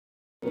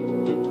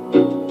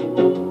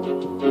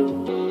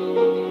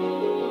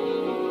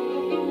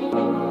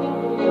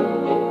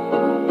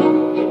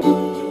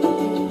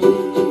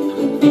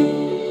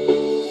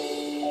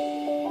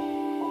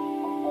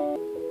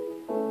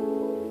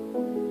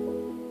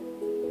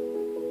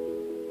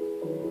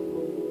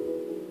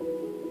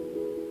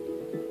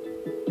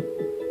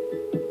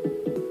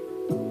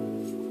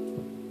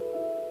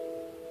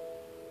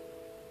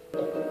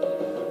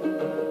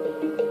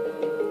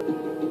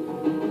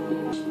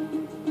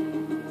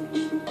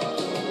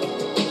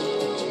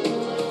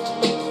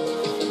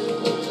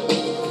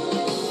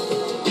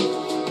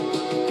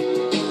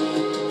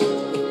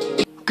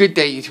Good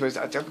day, YouTubers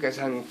out there. If you guys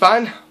are having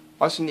fun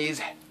watching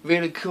these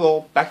really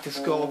cool back to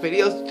school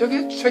videos,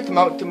 don't check them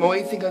out. What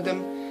you think of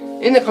them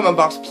in the comment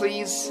box,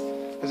 please.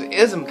 As it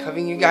is, I'm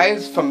covering you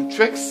guys from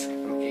tricks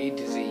from A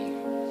to Z,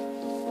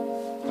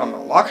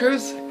 from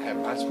lockers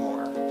and much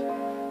more.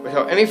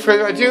 Without any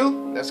further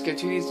ado, let's get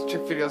to these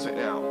trick videos right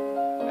now.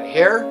 And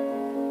here,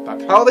 I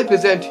proudly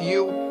present to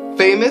you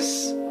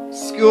famous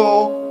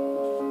school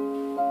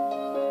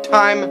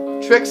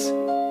time tricks,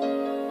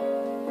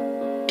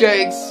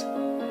 gags,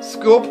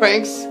 school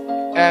pranks,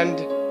 and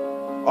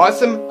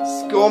awesome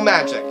school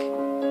magic.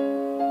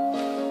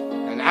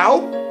 And now,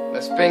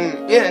 let's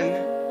bring in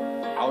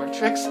our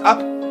tricks up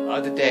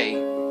of the day.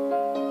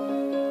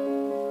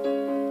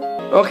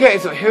 Okay,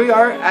 so here we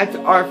are at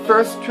our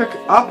first trick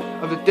up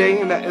of the day,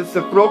 and that is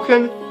the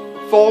broken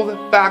fold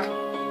back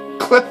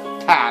clip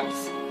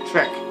tabs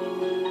trick.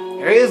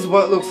 Here is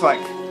what it looks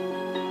like.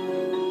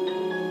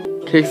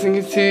 Okay, so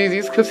you can see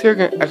these clips here. I'm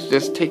going to actually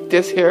just take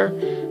this here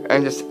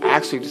and just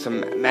actually do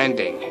some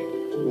mending.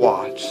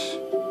 Watch.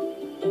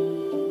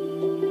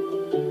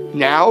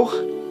 Now,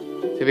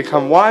 they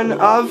become one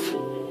of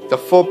the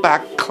full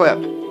back clip.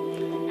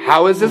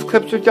 How is this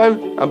clip trick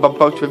done? I'm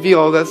about to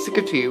reveal the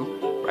secret to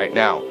you right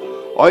now.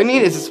 All you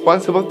need is this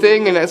one simple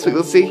thing, and that's what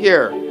you'll see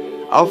here.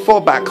 A full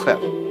back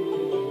clip.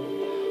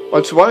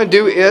 What you want to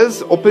do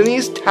is open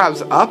these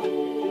tabs up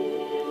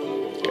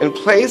and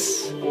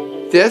place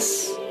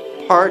this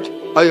part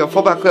of your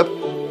full back clip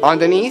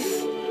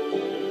underneath,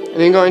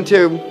 and you're going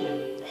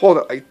to hold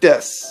it like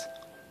this.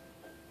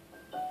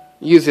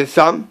 Use your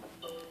thumb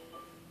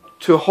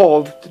to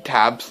hold the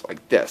tabs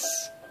like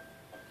this.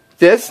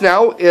 This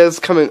now is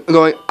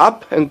going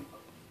up and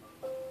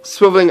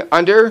swiveling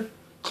under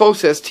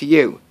closest to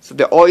you, so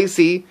that all you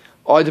see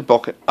are the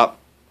broken up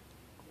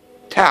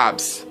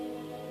tabs.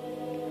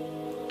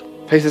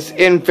 Place this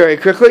in very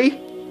quickly,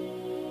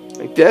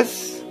 like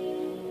this,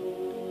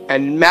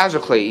 and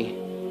magically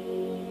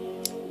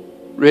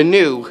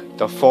renew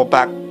the full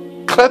back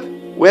clip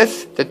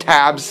with the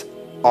tabs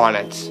on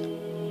it.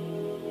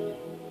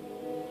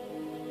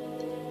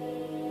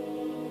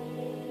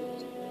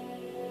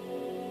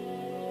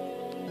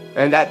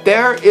 And that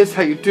there is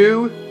how you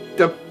do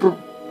the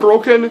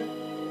broken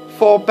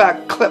full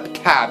back clip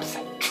tabs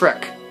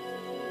trick.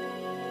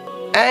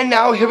 And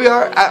now here we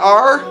are at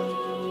our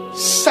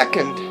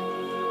second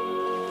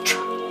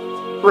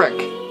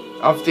trick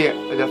of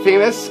the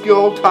famous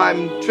school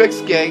time tricks,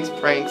 gags,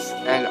 pranks,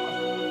 and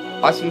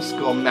awesome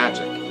school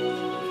magic.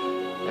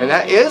 And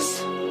that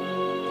is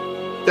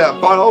the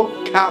bottle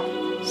cap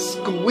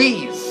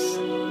squeeze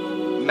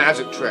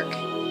magic trick.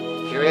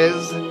 Here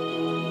is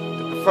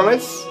the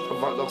performance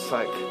of what it looks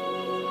like.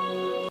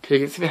 Okay,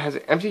 you can see it has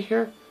it empty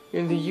here.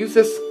 You're going to use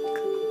this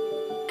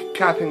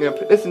cap and going to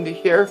put this into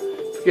here.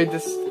 So get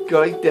this, go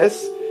like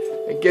this,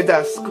 and get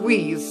that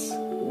squeeze.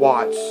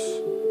 Watch.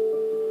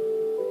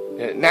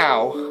 And it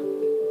now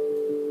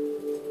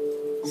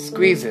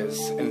squeezes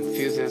and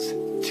fuses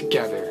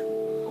together.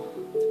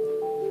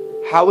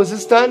 How is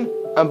this done?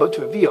 I'm about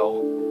to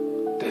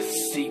reveal the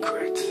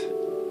secret.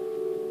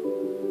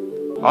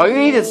 All you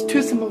need is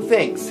two simple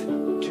things.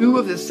 Two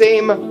of the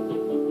same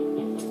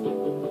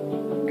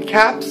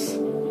caps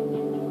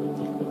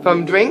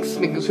from drinks,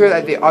 making sure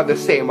that they are the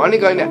same. I'm only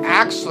going to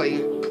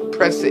actually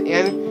press it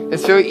in.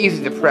 It's very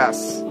easy to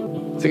press.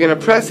 So you're going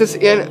to press this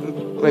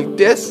in like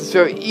this. It's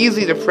very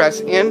easy to press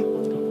in.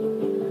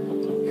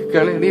 You're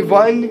going to leave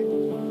one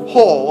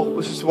hole,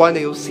 which is one that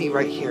you'll see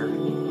right here.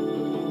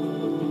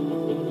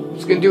 What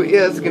you're going to do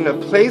is you're going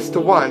to place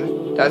the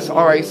one that's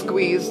already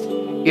squeezed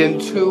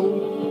into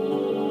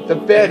the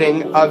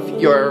bedding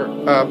of your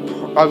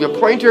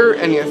pointer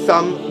and your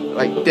thumb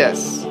like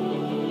this.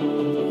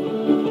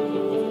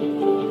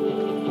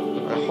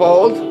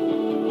 Hold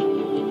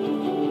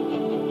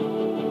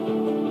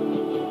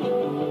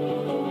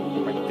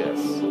like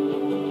this.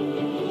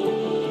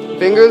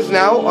 Fingers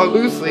now are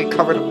loosely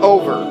covered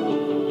over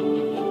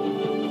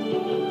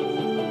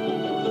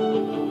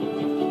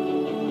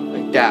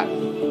like that.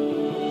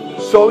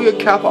 Show your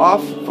cap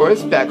off for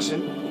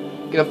inspection.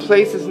 You're gonna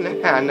place this in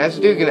the hand. And as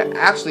you do, you're gonna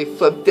actually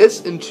flip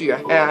this into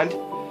your hand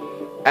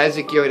as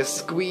you give it a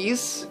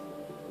squeeze,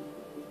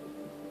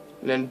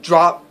 and then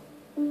drop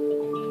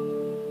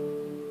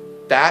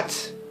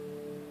that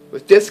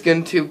with this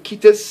gun to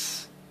keep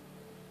this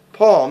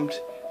palmed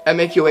and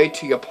make your way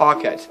to your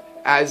pocket,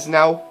 as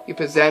now you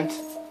present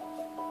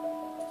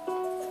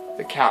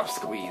the cap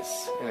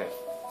squeeze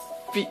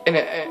and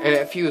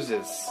it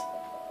fuses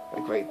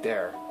like right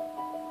there.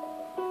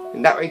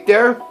 And that right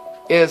there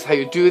is how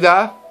you do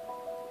the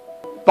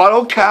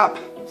bottle cap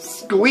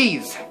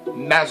squeeze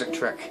magic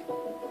trick.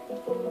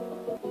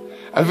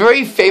 A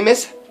very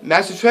famous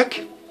magic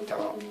trick that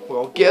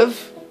will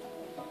give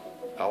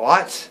a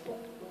lot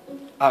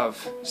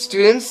of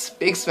students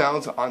big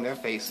smiles on their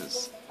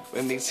faces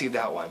when they see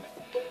that one.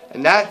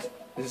 And that,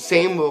 the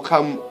same will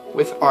come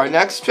with our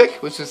next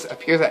trick, which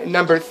appears at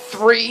number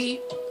 3.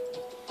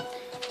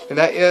 And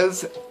that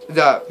is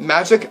the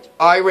magic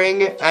eye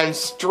ring and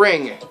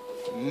string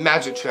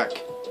magic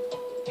trick.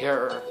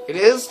 Here it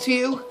is to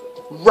you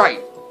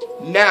right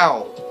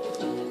now.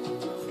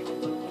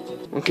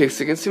 Okay,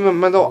 so you can see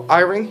my little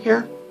eye-ring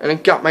here, and I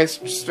got my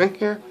string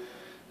here.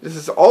 This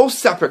is all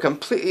separate,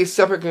 completely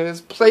separate. I'm gonna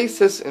just place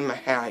this in my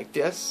hand like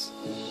this,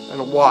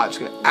 and watch.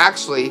 I'm gonna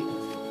actually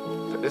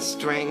put this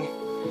string,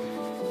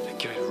 and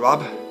give it a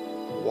rub.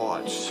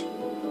 Watch.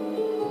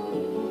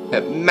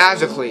 It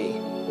magically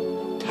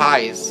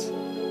ties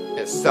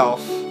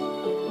itself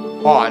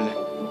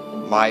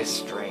on my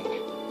string.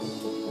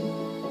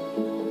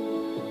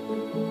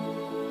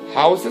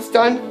 How is this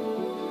done?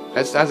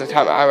 That's the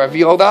time I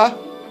reveal the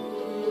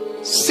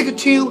secret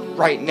to you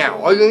right now.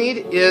 All you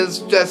need is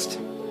just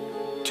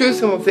two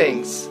simple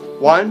things.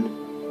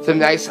 One, some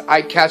nice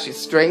eye-catchy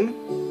string,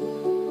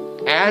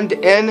 and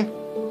an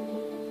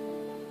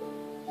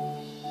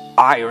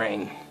eye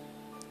ring.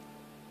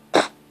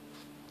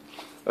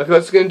 Okay, what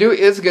it's going to do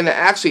is going to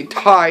actually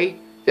tie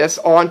this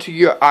onto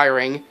your eye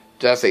ring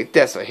just like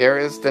this. So here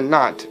is the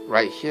knot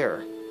right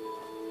here.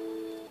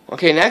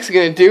 Okay, next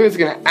you're going to do is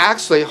going to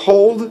actually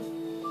hold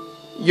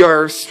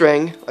your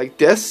string like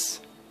this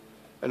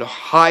and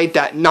hide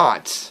that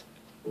knot.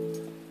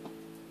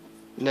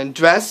 And then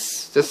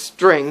dress the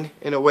string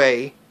in a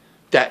way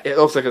that it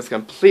looks like it's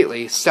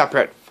completely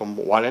separate from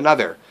one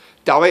another.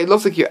 That way it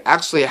looks like you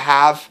actually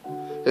have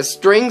the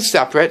string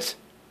separate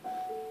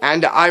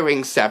and the eye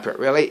ring separate.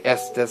 Really,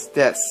 it's just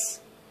this.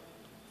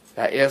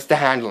 That is the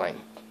handling.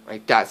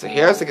 Like that. So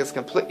here it's like it's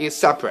completely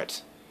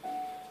separate.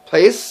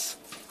 Place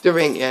the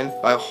ring in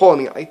by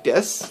holding it like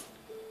this.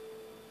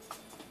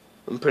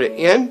 And put it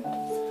in.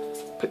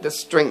 Put the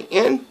string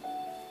in.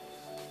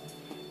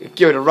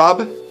 Give it a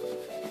rub. And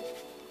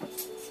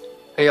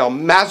it'll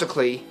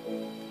magically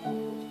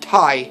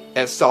tie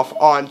itself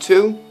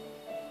onto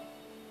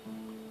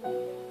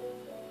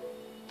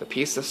the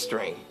piece of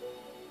string.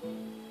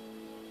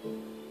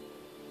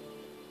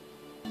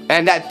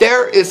 And that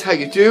there is how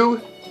you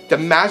do the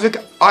magic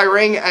eye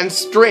ring and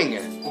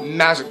string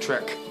magic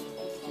trick.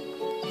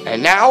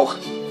 And now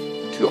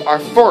to our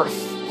fourth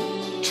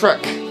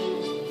trick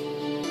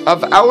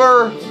of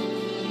our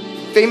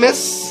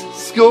famous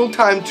school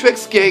time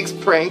tricks, gags,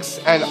 pranks,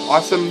 and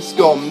awesome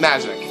school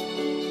magic.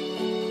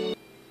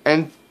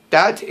 And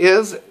that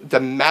is the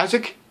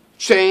magic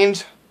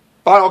change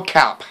bottle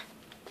cap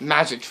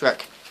magic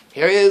trick.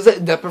 Here is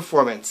the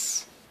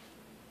performance.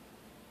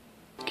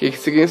 Okay,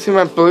 so you can see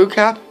my blue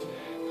cap.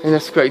 I'm gonna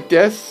just go like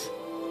this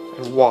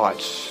and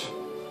watch.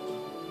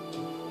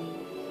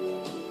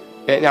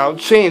 It now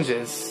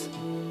changes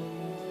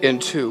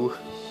into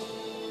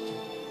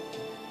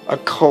a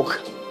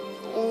Coke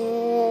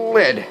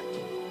lid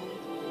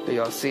that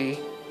you'll see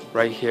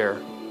right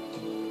here.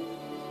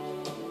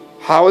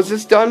 How is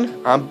this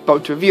done? I'm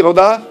about to reveal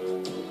the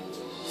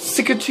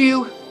secret to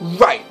you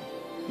right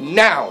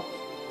now.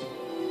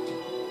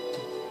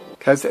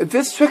 Because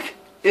this trick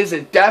is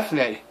a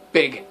definite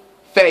big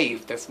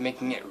fave that's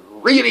making it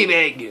really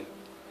big.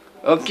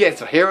 Okay,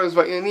 so here is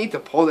what you need to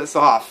pull this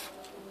off.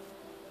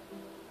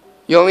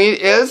 You'll need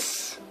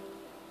is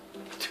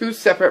two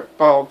separate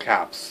bottle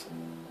caps.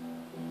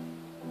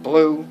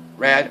 Blue,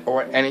 red,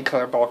 or any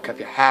color bottle cap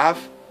you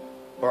have.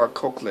 Or a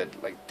Coke lid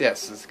like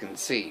this, as you can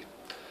see.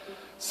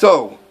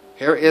 So,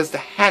 here is the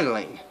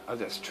handling of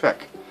this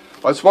trick.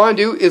 What you want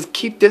to do is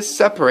keep this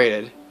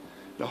separated.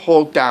 And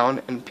hold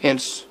down and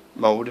pinch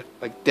mode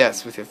like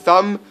this with your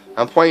thumb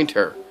and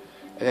pointer.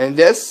 And then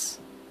this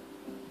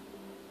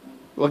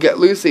will get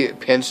loosely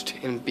pinched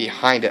in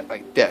behind it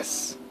like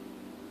this.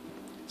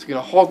 So you're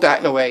going to hold that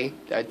in a way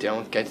that I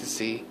don't get to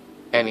see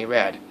any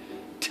red.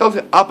 Tilt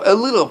it up a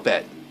little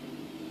bit.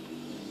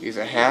 Use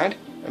a hand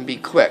and be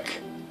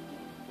quick.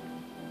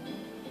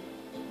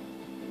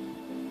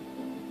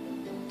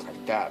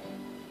 Like that.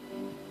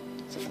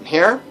 So from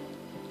here,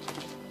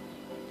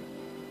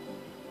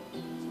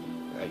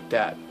 like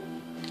that.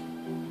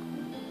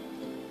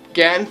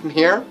 Again from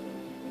here.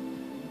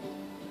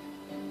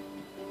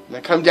 And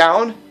then come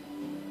down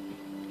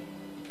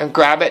and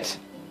grab it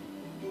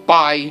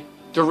by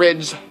the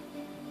ridge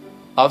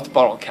of the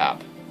bottle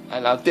cap.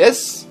 And now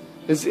this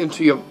is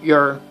into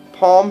your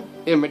palm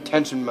in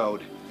retention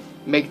mode.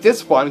 Make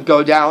this one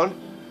go down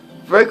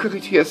very quickly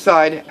to your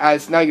side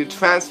as now you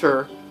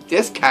transfer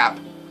this cap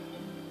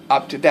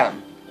up to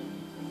them.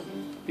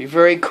 Be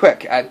very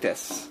quick at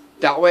this.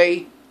 That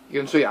way you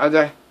can show your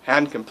other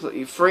hand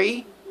completely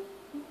free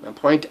and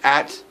point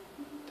at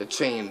the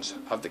change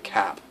of the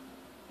cap.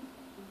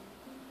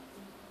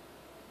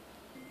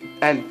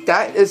 And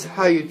that is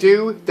how you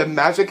do the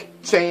magic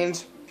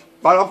change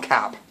bottle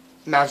cap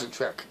magic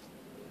trick.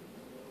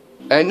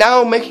 And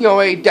now making our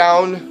way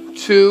down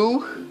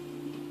to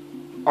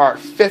our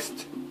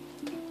fifth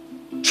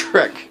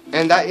trick.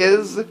 And that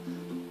is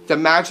the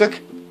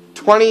magic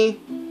 20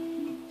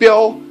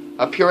 bill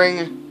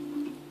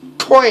appearing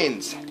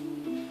coins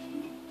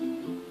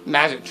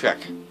magic trick.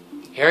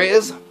 Here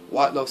is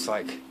what it looks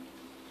like.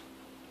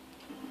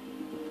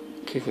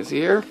 Okay, you can see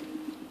here,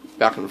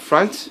 back in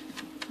front.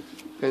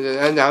 And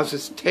then now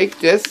just take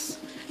this,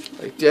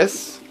 like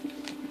this,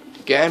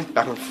 again,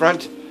 back in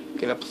front. I'm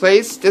gonna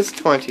place this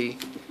 20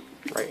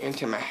 right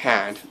into my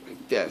hand,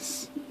 like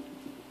this.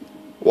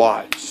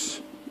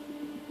 Watch.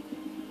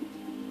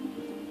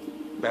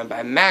 And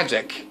by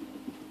magic,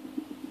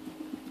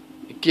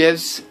 it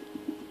gives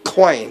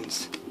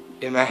coins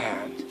in my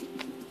hand.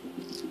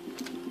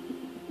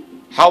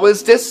 How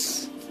is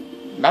this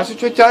magic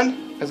trick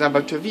done? As I'm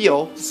about to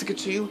reveal the secret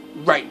to you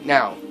right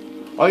now.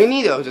 All you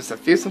need though is just a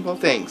few simple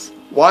things.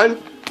 One,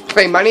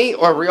 play money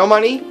or real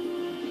money.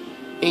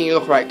 And you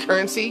look right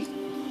currency.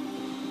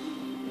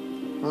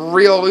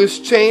 Real loose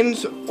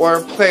change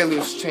or play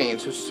loose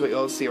change, which is what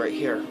you'll see right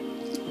here.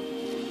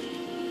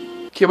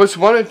 Okay, what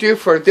you want to do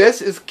for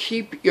this is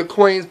keep your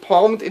coins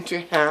palmed into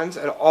your hands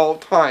at all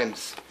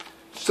times.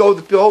 Show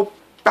the bill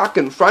back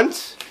in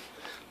front.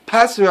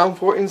 Pass it around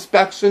for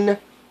inspection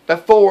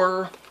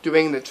before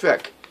doing the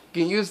trick.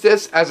 You can use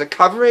this as a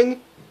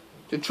covering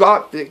to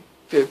drop the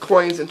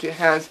coins into your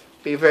hands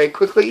very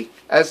quickly,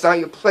 as now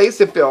you place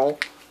the bill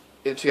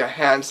into your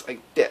hands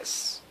like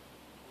this.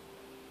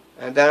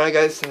 And then I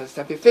guys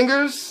snap your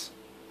fingers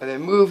and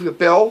then move your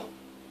bill,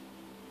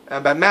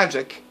 and by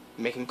magic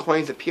making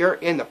coins appear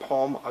in the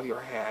palm of your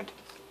hand.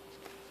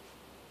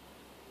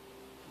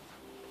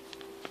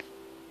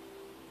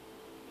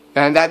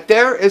 And that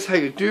there is how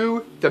you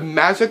do the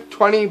magic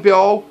 20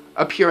 bill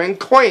appearing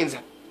coins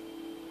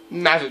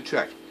magic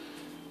trick.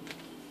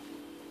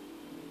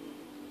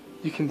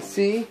 You can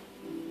see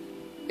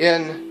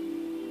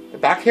in the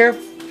back here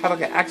how I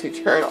can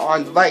actually turn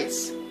on the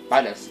lights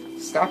by this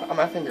snap on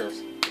my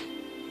fingers.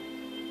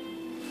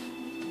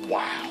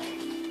 Wow.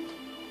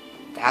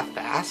 That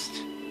fast?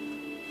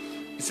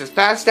 It's as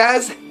fast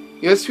as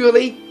yours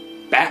truly,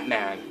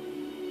 Batman.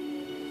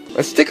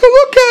 Let's take a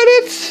look at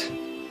it.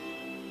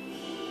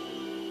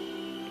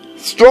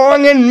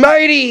 Strong and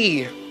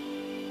mighty.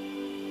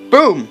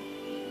 Boom.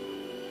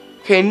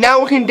 Okay, now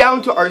we're getting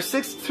down to our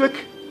sixth trick,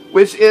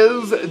 which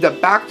is the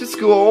back to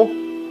school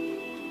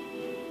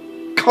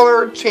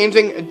color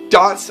changing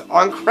dots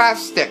on craft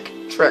stick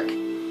trick.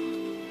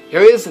 Here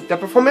is the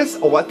performance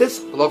of what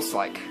this looks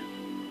like.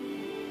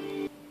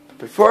 But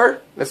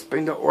before, let's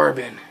bring the orb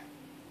in.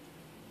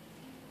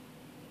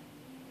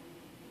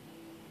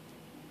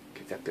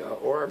 Get that bit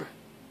of orb.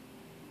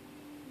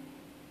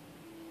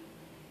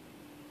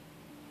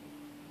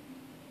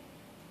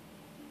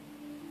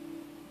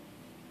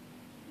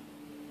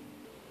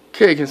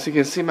 Okay, you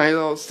can see my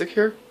little stick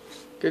here.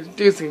 Good,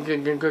 do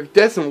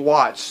this and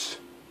watch.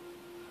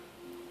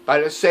 By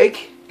the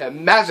shake, it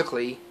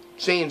magically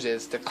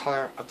changes the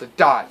color of the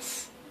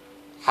dots.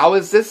 How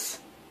is this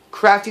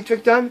crafty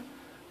trick done?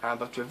 I'm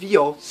about to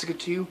reveal the secret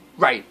to you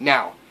right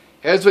now.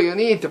 Here's what you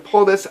need to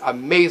pull this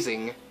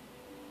amazing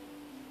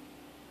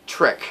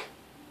trick.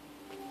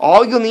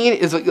 All you'll need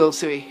is what you'll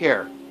see right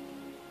here.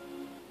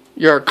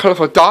 Your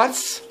colorful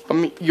dots,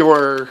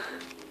 your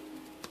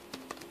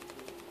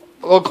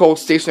local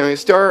stationery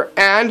store,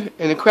 and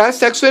in the craft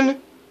section,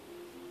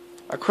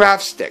 a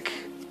craft stick,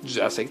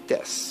 just like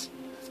this.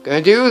 What you're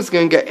gonna do is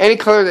gonna get any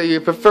color that you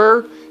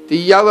prefer, the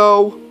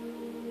yellow,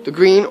 the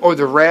green, or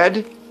the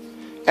red,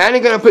 and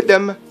you're gonna put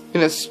them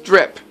in a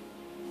strip,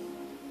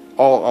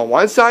 all on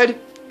one side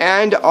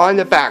and on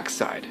the back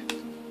side.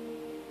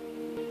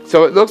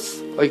 So it looks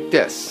like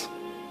this.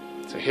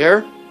 So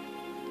here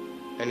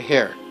and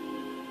here,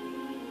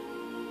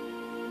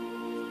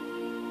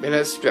 in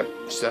a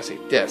strip, just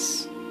like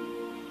this.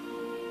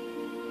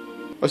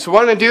 What you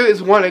want to do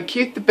is want to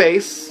keep the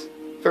base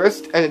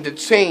first and then to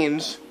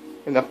change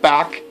in the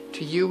back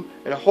to you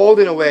and hold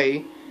it in a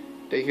way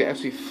that you can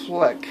actually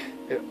flick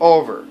it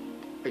over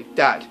like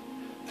that.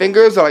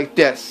 Fingers are like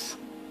this.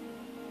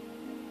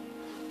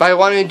 But I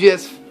want to do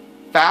this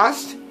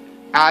fast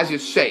as you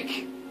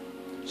shake.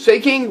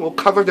 Shaking will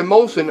cover the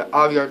motion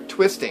of your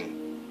twisting.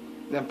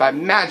 And then by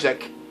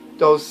magic,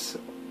 those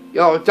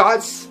yellow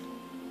dots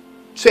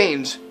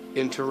change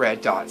into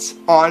red dots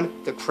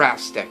on the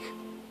craft stick.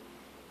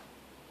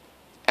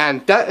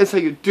 And that is how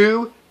you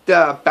do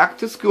the back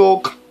to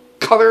school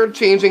color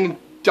changing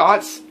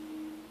dots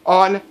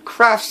on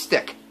craft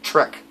stick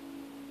trick.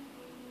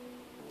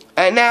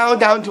 And now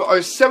down to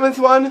our seventh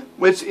one,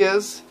 which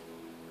is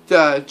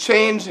the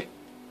change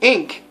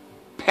ink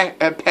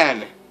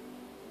pen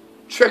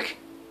trick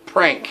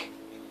prank.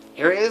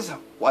 Here is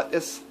what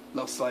this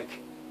looks like.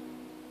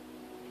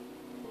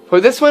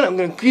 For this one, I'm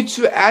going to greet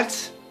you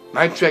at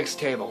my tricks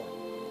table.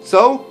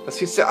 So let's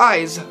fix the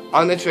eyes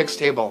on the tricks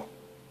table.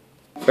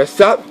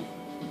 First up,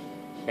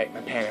 make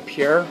my pen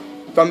appear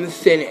from the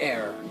thin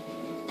air.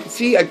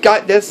 See, I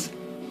got this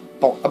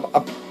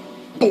a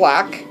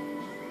black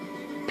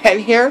pen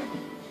here.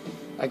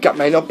 I got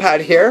my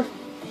notepad here.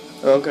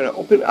 And I'm going to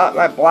open up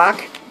my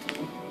black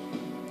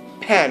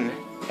pen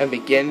and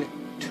begin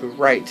to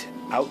write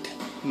out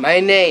my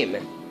name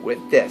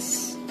with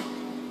this.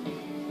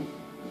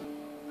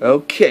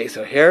 Okay,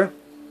 so here,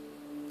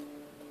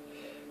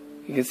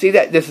 you can see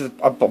that this is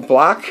a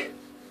black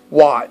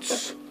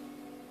watch.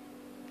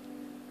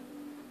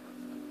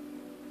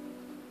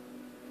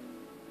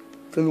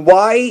 Then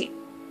why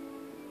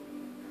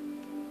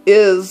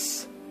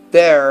is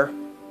there...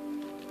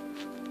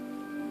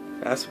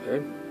 That's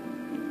weird.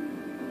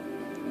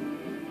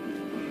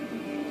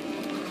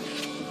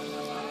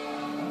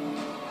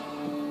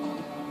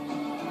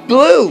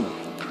 blue.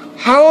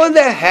 How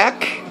the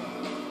heck?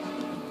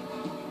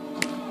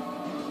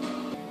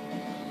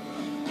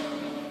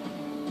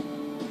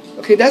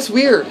 Okay, that's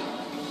weird.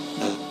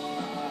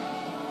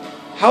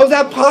 How is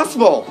that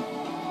possible?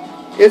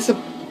 It's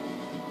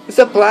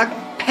a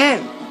black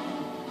pen.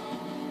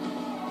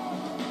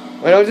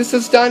 When this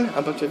is done, I'm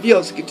about to reveal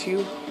it to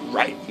you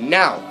right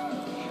now.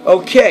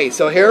 Okay,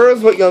 so here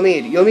is what you'll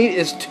need. You'll need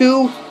is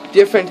 2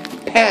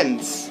 different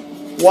pens.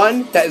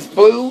 One that is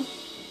blue.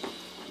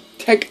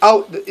 Take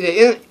out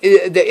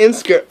the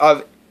insert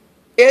of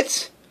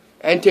it,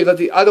 and take out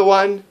the other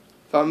one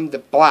from the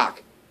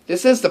black.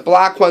 This is the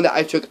black one that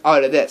I took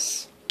out of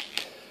this.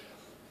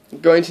 I'm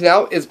going to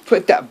now is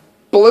put that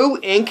blue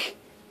ink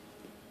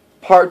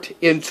part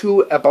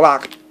into a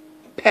black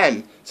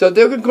pen. So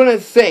they're going to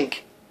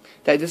think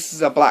that this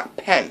is a black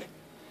pen.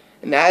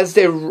 And as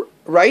they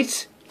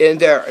write in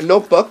their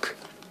notebook,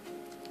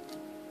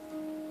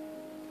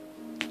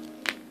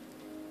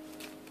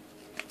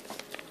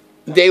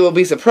 they will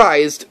be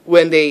surprised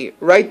when they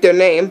write their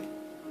name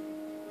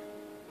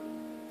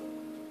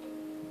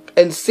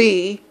and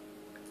see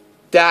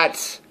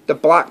that the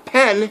black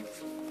pen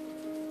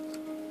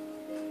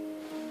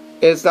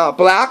is not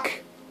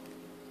black,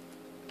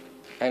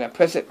 and I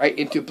press it right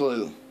into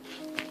blue.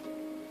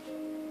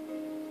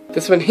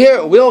 This one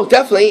here will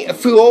definitely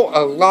fool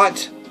a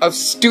lot of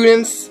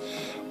students.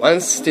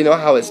 Once they know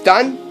how it's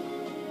done,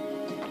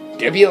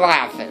 they'll be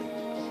laughing.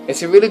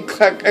 It's a really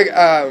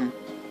clever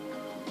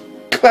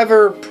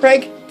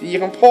prank that you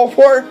can pull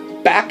for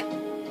back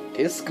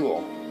to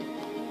school.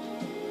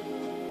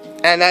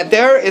 And that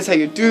there is how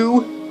you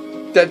do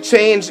the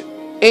change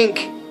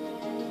ink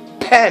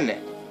pen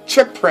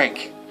trick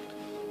prank.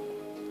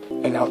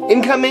 And now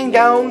incoming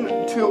down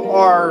to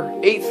our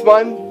 8th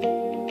one,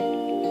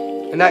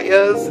 and that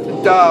is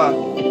the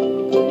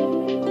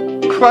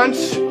crunch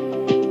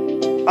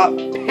up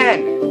pen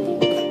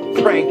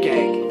prank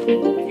gag.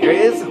 Here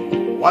is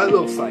what it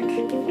looks like.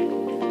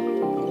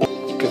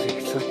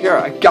 So here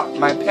I got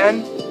my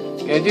pen.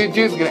 What I'm gonna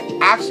do is I'm gonna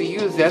actually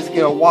use this. I'm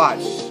gonna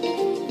watch.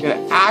 I'm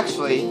gonna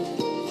actually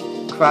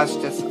crush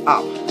this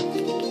up like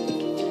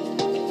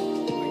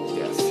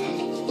this.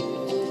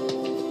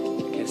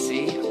 You can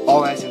see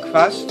all nice and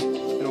crushed.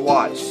 And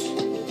watch.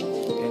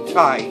 And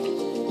try.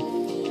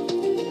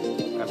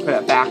 And put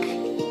it back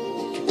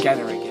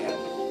together again.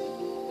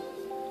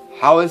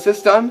 How is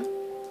this done?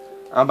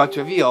 I'm about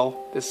to reveal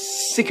the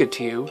secret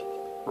to you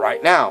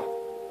right now.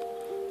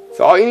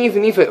 So all you need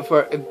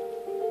for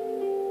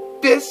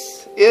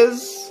this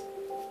is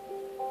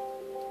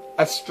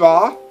a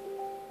straw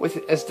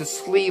with the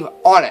sleeve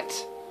on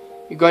it.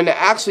 You're going to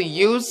actually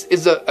use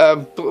is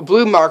a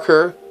blue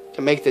marker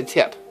to make the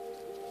tip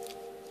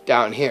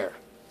down here,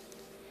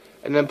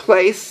 and then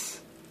place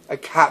a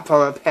cap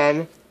from a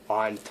pen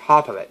on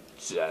top of it,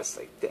 just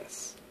like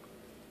this.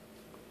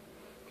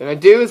 What I'm gonna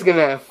do is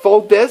gonna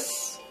fold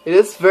this. It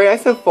is very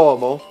nice and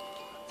foldable.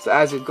 So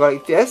as you go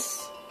like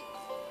this,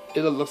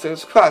 it looks like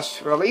it's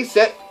crushed. Release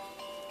it,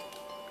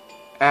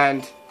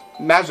 and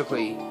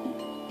magically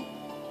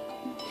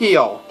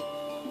heal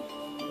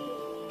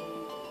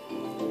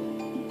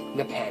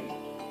the pen.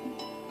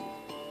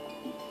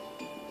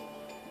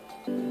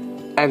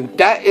 And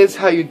that is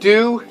how you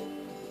do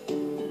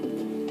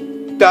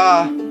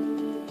the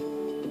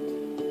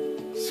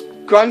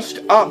scrunched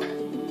up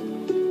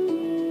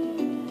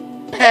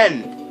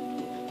pen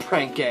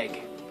prank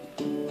egg.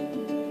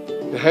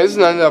 Here's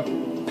another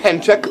pen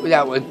trick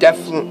that would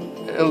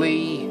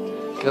definitely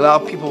allow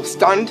people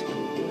stunned.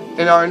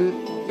 In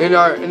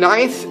our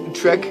ninth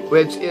trick,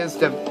 which is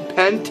the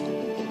pen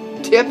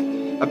tip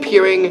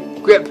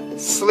appearing grip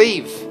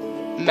sleeve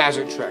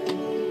magic trick.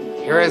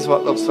 Here is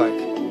what it looks like.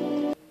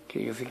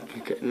 Okay, you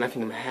got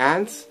nothing in my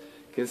hands.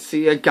 You can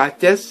see I got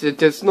this.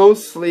 There's no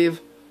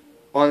sleeve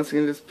on, so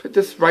I'm gonna just put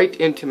this right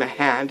into my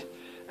hand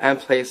and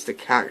place the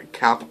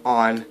cap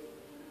on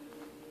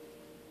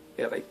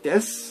it like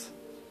this.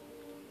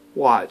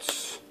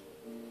 Watch.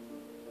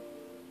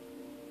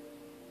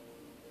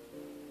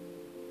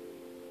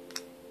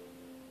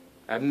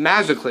 And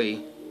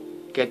magically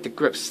get the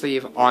grip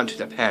sleeve onto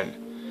the pen.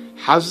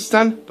 How's this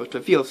done? But the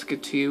feels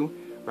good to you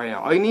right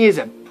now. All you need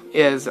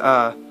is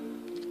a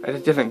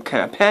different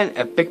kind of pen,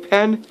 a big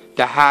pen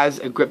that has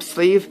a grip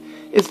sleeve.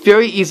 It's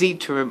very easy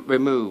to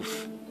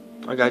remove.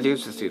 All you gotta do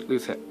is just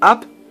loosen it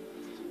up,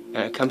 and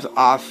it comes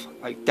off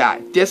like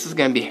that. This is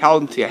gonna be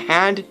held into your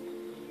hand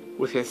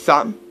with your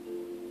thumb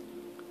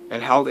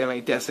and held in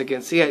like this. So you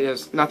can see it,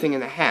 there's nothing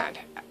in the hand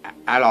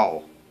at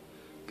all.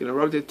 You're gonna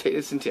rotate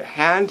this into your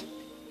hand.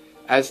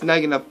 As now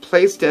you're going to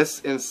place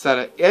this inside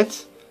of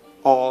it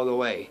all the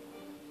way.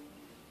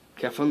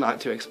 Careful not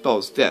to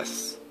expose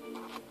this.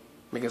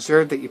 Making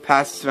sure that you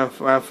pass this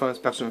around for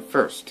inspection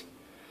first.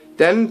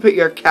 Then put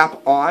your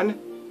cap on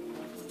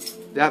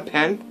that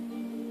pen.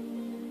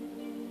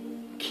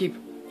 Keep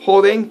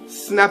holding,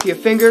 snap your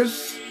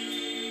fingers.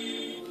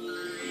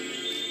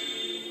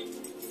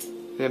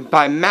 Then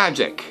by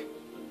magic,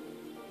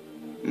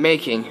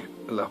 making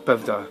a little bit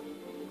of the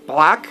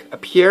black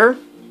appear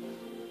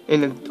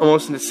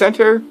almost in the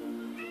center,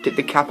 take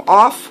the cap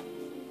off,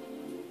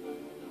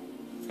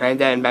 and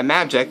then by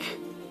magic,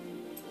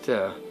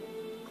 the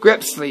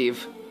grip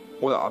sleeve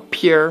will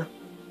appear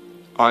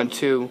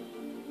onto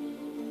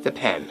the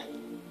pen.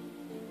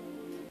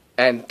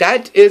 And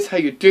that is how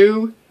you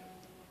do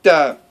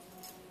the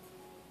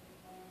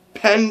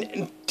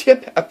pen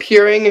tip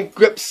appearing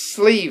grip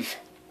sleeve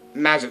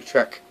magic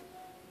trick.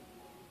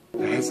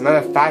 It's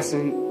another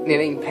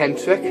fascinating pen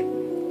trick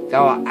that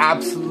will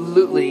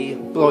absolutely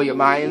blow your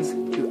minds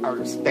to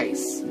outer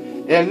space.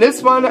 And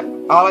this one,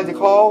 I like to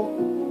call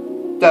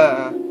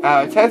the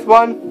 10th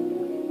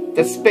one,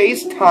 the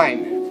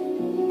space-time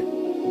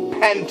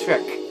pen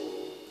trick.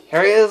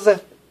 Here is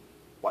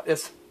what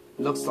this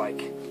looks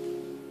like.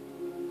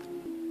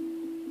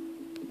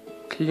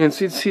 You can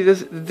see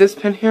this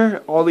pen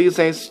here, all these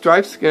nice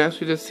stripes. You can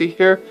actually just see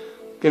here.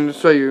 I'm gonna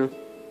show you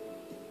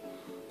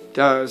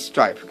the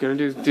stripe. We're gonna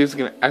do this.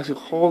 Gonna actually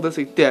hold this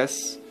like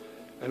this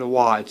and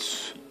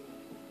watch.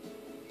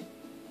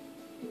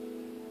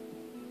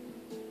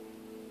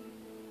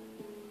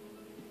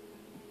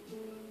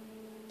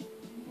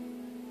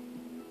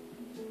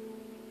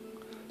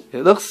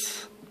 It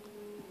looks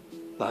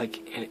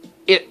like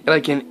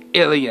an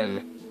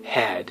alien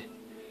head.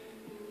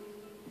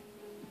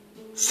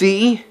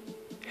 See?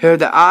 Here are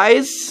the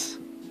eyes,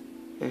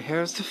 and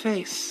here's the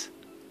face.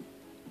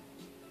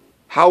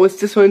 How is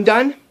this one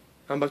done?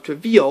 I'm about to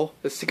reveal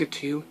the secret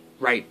to you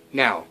right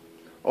now.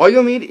 All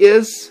you'll need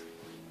is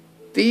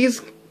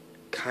these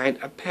kind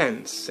of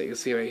pens that you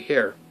see right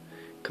here.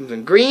 It comes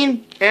in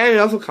green, and it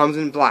also comes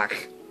in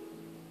black.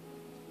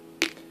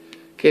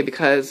 Okay,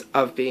 because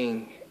of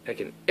being like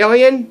an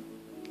alien,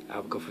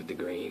 I'll go for the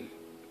green.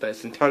 But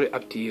it's entirely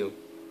up to you.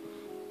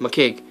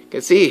 Okay, you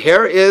can see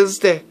here is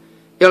the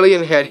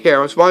alien head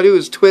here. What you want to do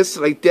is twist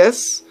it like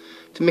this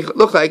to make it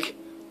look like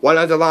one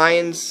of the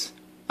lines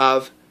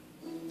of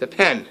the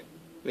pen.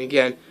 And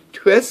again,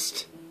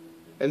 twist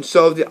and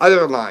show the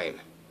other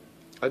line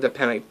of the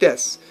pen like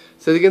this.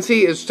 So you can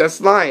see it's just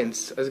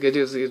lines. What you're going to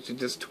do is you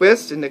just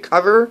twist in the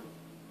cover,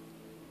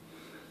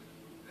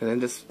 and then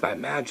just by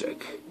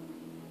magic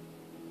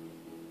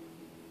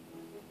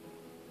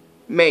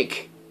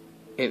make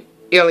an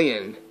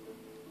alien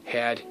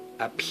head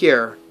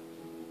appear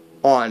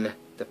on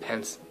the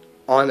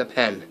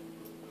pen.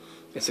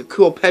 It's a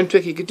cool pen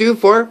trick you could do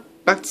for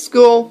back to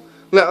school,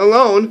 let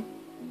alone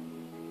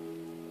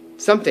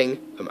something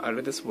from out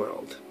of this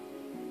world.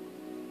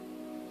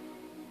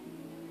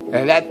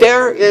 And that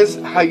there is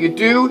how you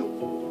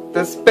do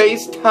the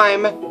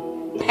space-time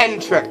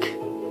pen trick.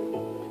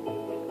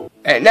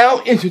 And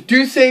now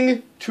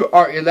introducing to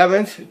our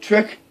 11th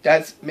trick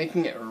that's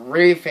making it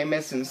really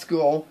famous in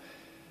school.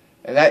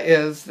 And that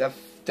is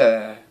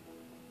the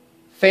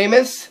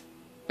famous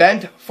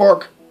bent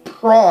fork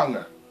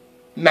prong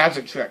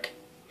magic trick.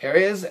 Here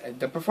is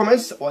the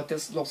performance of what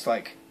this looks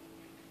like.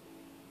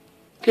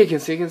 Okay, you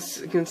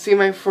can see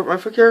my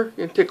fork here.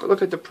 You can take a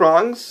look at the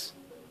prongs.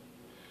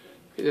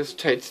 You just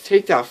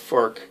take that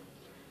fork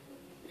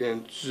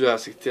and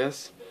just like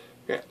this.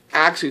 You're gonna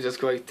actually just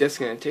go like this.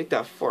 You're gonna take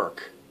that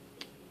fork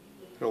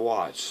and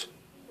watch.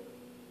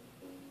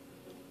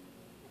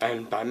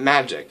 And by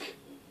magic,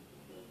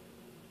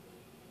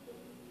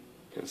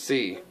 you can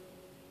see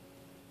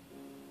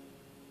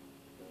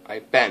I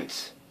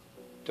bent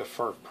the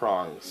fork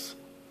prongs.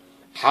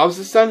 How's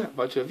this done? I'm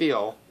about to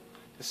reveal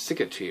the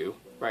secret to you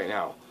right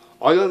now.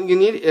 All you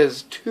need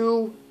is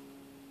two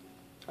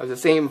of the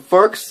same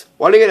forks.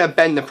 One you're going to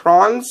bend the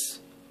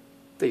prongs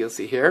that you'll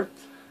see here,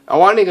 and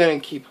one you're going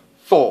to keep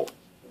full.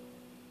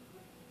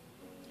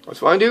 What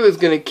you want to do is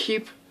going to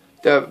keep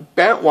the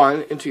bent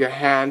one into your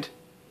hand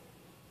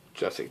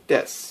just like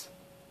this.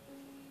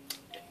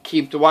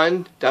 Keep the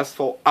one that's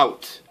full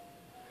out.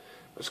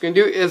 What you're going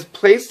to do is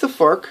place the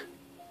fork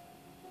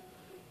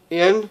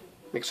in,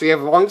 make sure you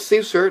have a long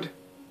sleeve shirt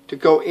to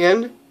go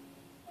in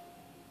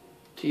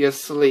to your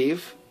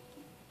sleeve.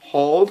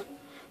 Hold.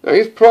 Now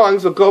these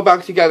prongs will go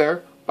back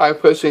together by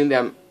pushing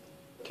them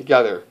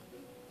together.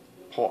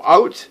 Pull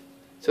out.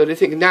 So they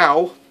think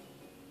now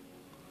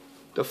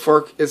the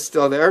fork is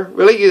still there.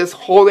 Really, you're just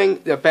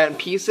holding the bent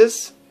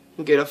pieces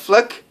and get a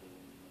flick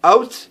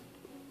out,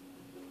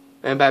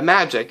 and by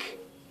magic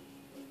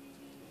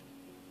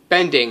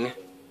bending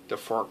the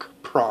fork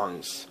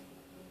prongs.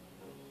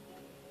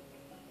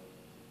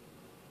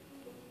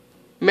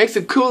 It makes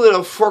a cool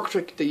little fork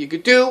trick that you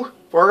could do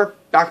for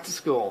back to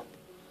school,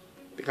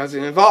 because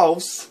it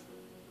involves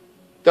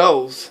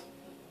those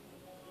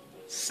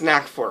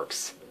snack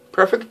forks.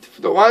 Perfect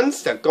for the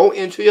ones that go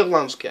into your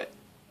lunch kit.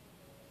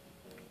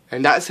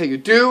 And that's how you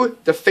do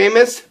the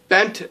famous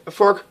bent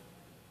fork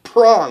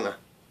prong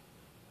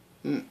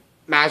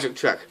magic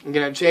trick. I'm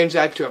going to change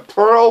that to a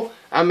plural.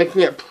 I'm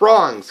making it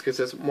prongs because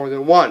there's more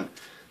than one.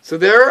 So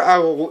there, I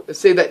will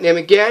say that name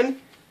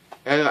again,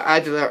 and I'll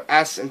add the letter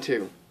S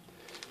into.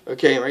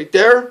 Okay, right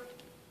there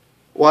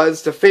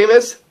was the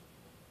famous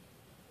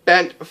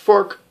bent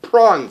fork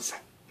prongs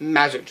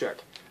magic trick.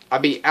 I'll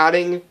be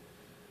adding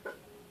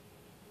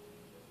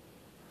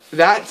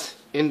that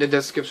in the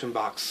description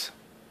box.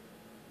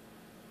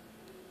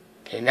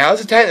 Okay, now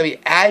is the time that we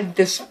add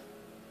the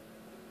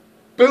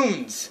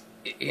spoons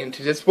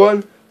into this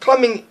one,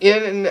 coming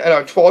in at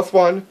our 12th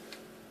one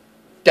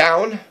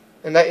down,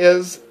 and that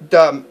is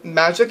the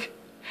magic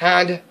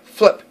hand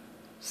flip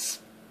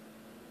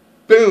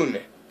spoon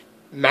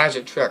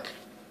magic trick.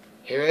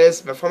 Here it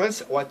is,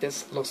 performance, what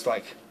this looks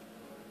like.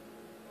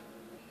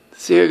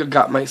 See, I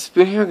got my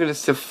spoon here. I'm going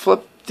to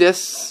flip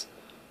this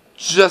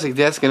just like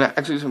this. Going to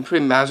actually do some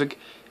pretty magic.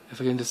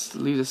 If I can just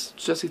leave this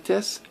just like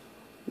this.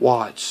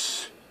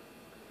 Watch.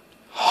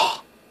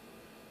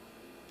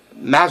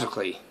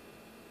 Magically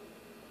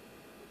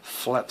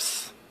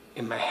flips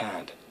in my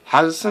hand.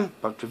 How does this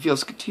but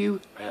reveals it to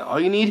you? And all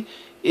you need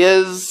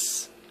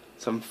is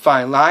some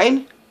fine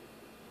line.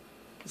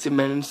 See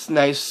my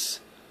nice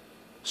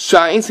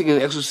shine, so you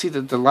can actually see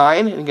the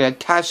line, and you're going to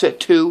attach it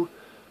to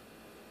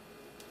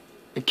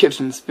a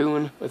kitchen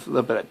spoon with a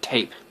little bit of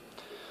tape.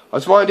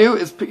 What you want to do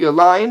is put your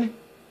line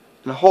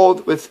and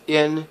hold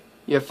within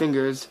your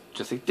fingers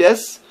just like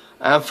this,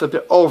 and flip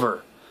it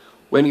over.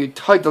 When you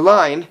tug the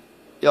line,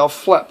 it'll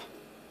flip.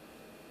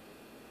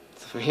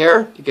 So from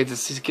here, you get to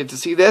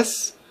see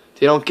this.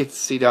 You don't get to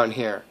see down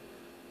here.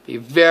 Be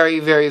very,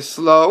 very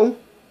slow,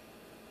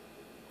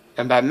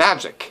 and by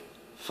magic,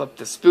 flip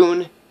the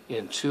spoon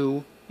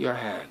into your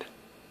hand.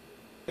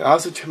 I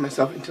also turn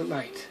myself into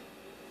light.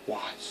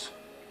 Watch.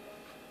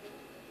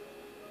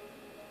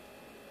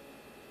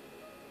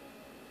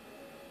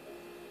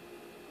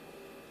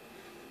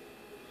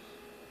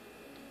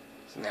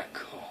 Isn't that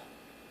cool?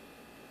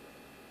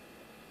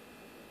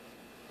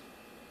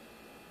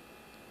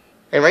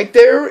 And right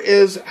there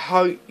is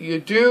how you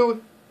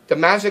do the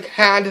magic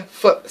hand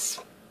flip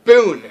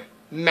spoon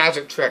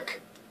magic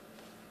trick.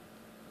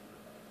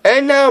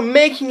 And now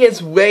making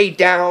its way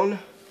down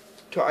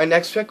to our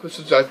next trick, which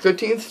is our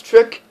 13th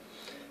trick.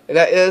 And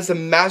that is the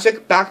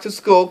magic back to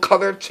school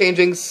color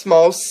changing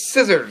small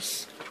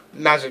scissors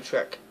magic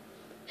trick.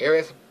 Here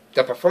is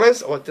the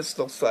performance of what this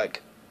looks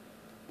like.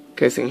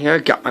 Okay, so here I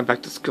got my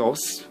back to school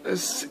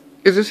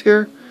scissors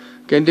here.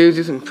 Gonna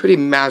do some pretty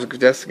magic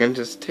with this. I'm gonna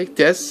just take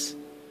this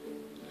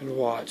and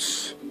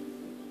watch.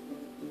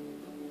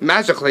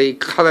 Magically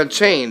color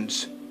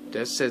change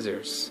the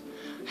scissors.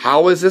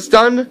 How is this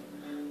done?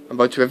 I'm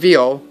about to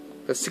reveal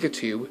the secret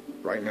to you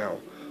right now.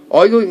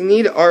 All you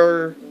need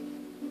are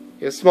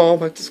your small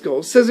back to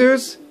school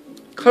scissors,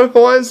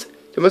 colorful ones.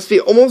 They must be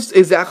almost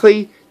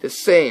exactly the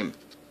same,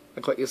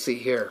 like what you see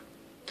here.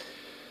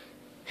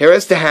 Here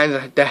is the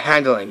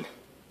handling.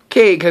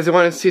 Okay, because I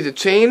want to see the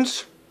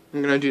change,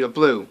 I'm going to do the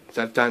blue, because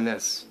I've done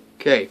this.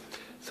 Okay,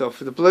 so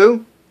for the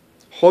blue,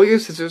 hold your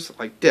scissors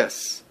like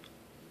this.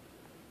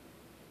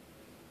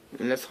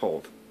 And let's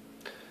hold.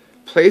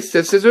 Place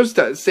the scissors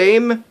the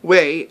same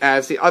way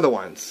as the other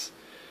ones.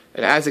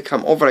 And as they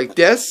come over like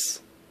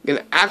this, you're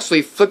going to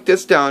actually flick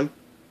this down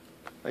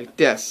like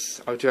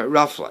this. I'll do it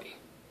roughly,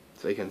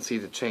 so you can see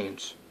the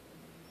change.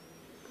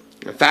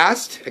 And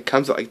fast, it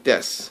comes out like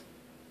this.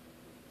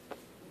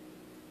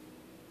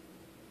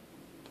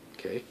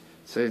 Okay,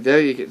 so there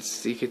you can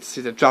see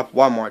the drop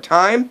one more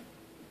time. You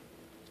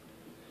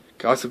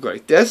can also go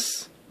like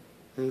this,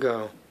 and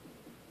go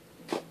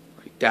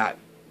like that.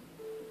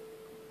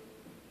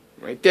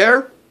 Right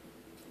there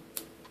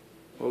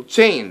will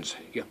change.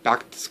 You get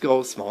back to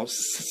school small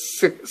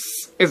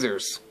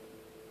scissors.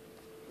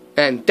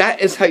 And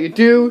that is how you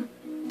do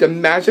the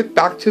magic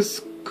back to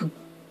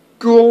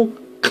school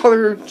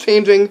color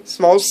changing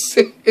small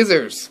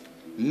scissors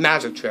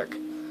magic trick.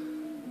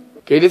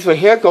 Okay, this one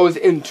here goes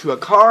into a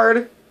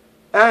card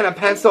and a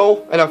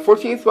pencil, and a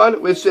 14th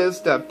one, which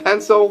is the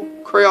pencil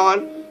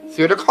crayon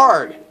through the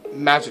card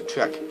magic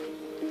trick.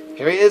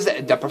 Here is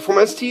the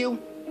performance to you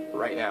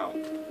right now.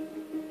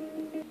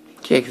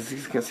 Okay, because you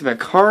can see my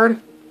card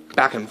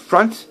back and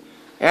front,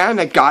 and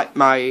I got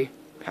my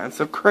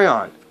pencil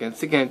crayon.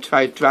 Again,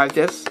 try to drive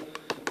this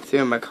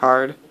through my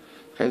card,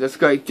 and just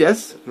go like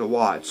this and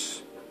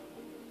watch.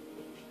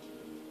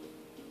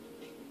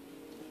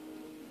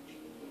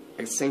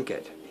 I sink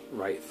it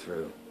right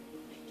through.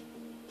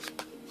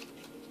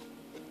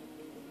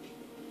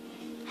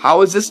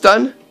 How is this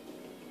done?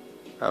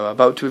 I'm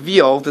about to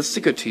reveal the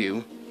secret to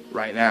you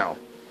right now.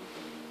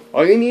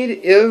 All you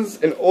need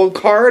is an old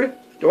card.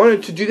 You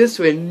want to do this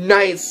with a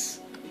nice,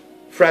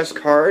 fresh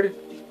card.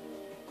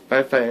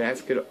 Find a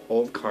nice, good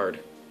old card.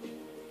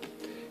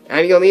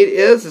 And you'll need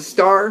is a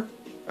star,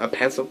 a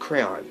pencil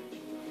crayon.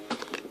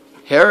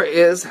 Here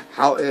is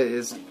how it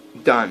is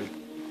done.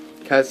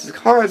 Because the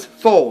cards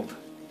fold,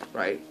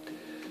 right?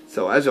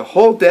 So as you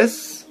hold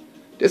this,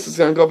 this is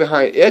going to go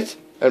behind it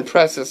and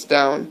press this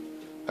down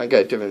and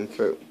get it driven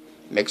through.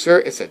 Make sure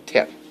it's a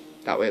tip.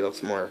 That way it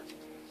looks more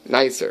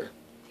nicer.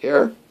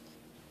 Here.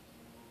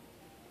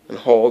 And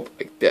hold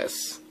like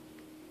this.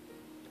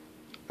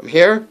 From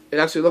here, it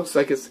actually looks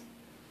like it's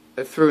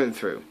a through and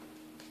through.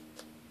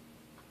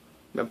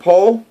 Now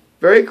pull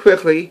very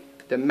quickly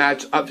to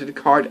match up to the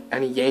card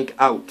and yank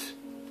out.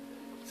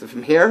 So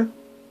from here,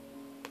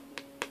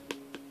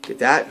 get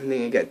that, and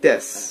then you get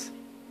this.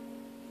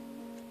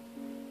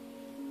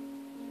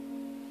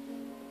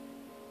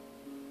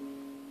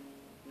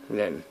 And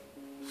then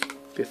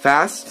Be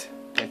fast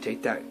and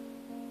take that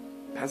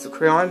pencil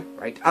crayon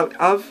right out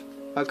of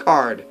a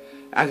card.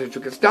 As the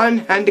trick is done,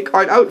 hand the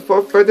card out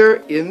for further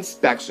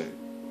inspection.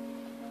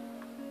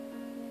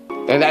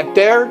 And that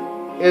there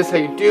is how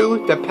you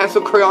do the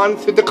pencil crayon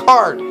through the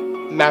card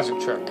magic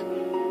trick.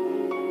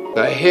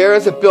 Now here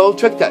is a bill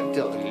trick that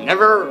you'll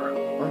never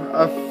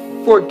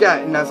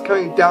forget, and that's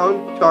coming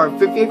down to our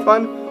 15th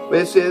one,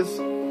 which is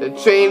the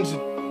change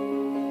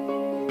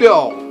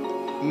bill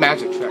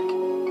magic trick.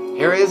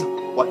 Here is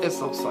what this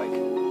looks like.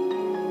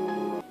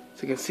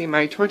 So you can see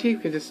my 20, you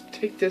can just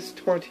take this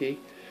 20,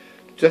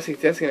 just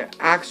like this, and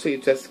actually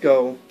just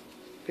go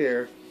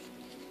here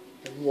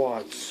and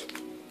watch.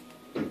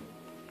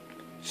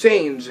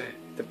 Change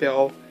the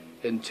bill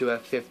into a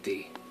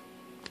 50.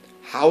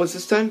 How is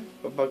this done?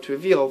 I'm about to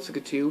reveal to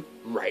get to you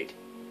right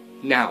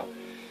now.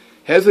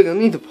 Here's what you'll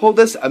need to pull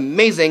this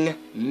amazing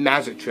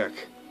magic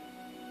trick.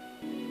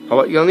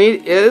 What you'll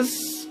need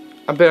is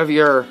a bit of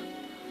your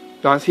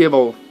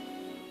non-seeable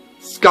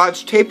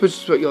Scotch tape, which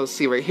is what you'll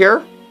see right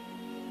here.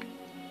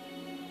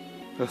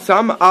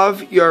 Some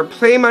of your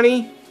play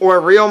money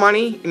or real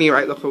money, any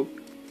right local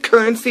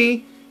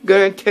currency.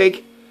 Gonna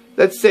take,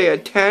 let's say, a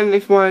 10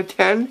 if you want a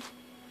 10,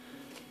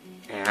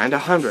 and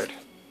 100.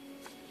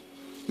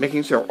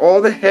 Making sure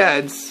all the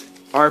heads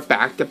are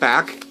back to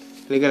back,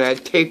 and you're gonna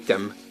tape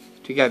them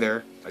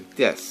together like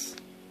this.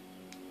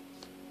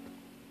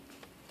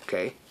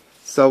 Okay,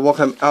 so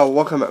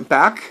welcome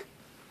back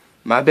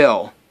my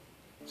bill.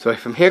 So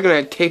from here,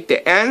 gonna tape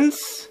the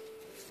ends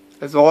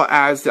as well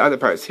as the other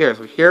parts here.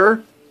 So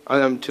here are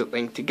them to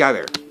link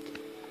together.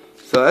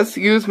 So let's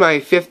use my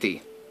 50.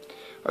 What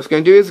I was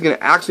gonna do is gonna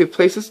actually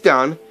place this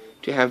down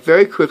to have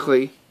very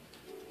quickly,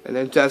 and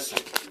then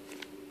just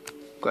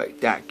like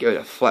that, give it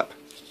a flip.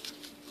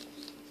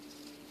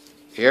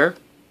 Here,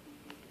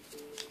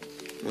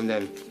 and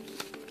then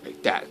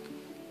like that.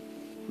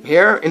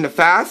 Here in the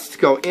fast,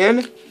 go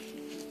in,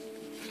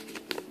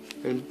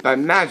 and by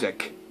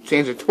magic,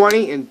 change a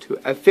 20 into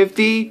a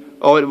 50,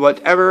 or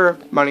whatever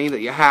money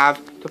that you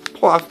have to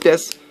pull off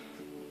this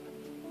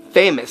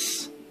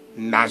famous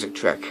magic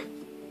trick.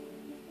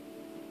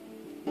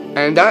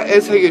 And that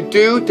is how you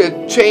do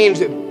the change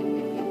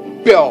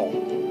bill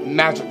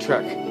magic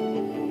trick.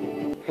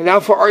 And now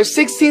for our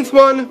 16th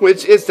one,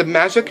 which is the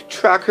Magic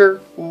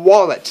Tracker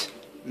Wallet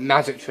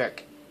magic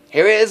trick.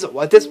 Here is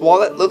what this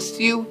wallet looks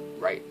to you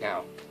right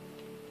now.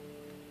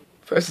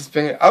 First,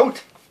 spin it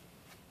out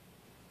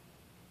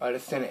of the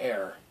thin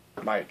air.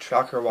 My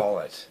tracker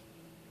wallet.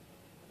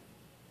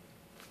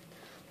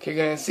 Okay,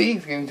 you're going to see,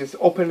 you can just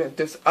open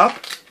this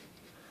up.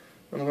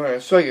 I'm going to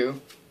show you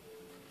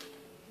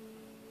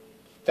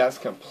that's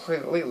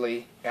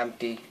completely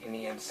empty in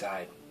the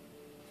inside.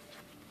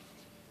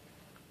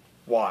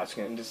 Watch,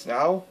 and just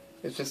now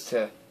is just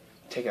to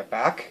take it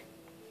back.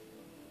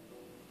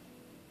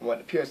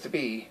 What appears to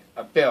be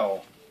a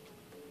bill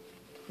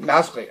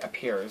magically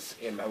appears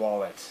in my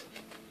wallet.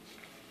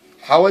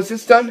 How is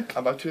this done? I'm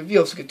about to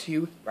reveal it to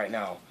you right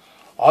now.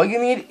 All you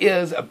need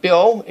is a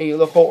bill, and you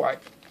look over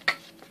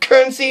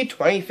currency,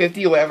 20,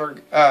 50,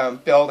 whatever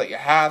bill that you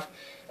have.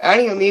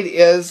 And you'll need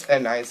is a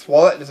nice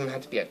wallet. It doesn't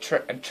have to be a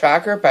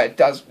tracker, but it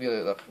does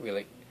really look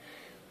really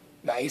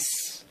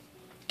nice.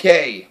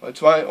 Okay, what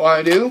you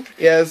want to do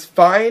is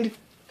find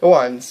the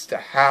ones that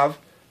have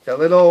the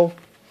little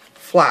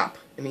flap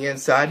in the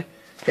inside.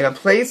 You're going to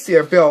place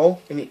your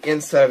bill in the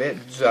inside of it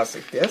just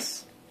like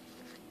this.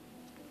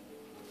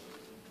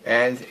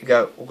 And you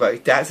go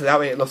like that, so that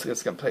way it looks like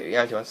it's completely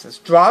empty. Once this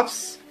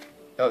drops,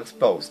 it'll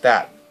expose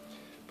that.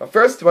 But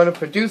first, you want to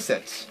produce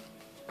it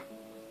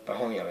by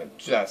holding it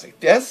just like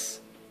this,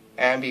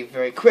 and be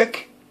very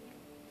quick.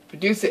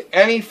 Produce it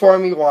any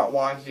form you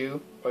want to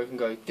do, or you can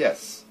go like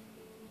this.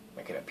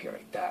 Make it appear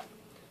like that.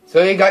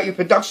 So you got your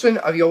production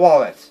of your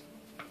wallet.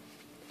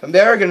 From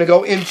there, you're going to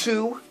go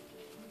into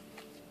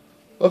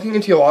looking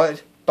into your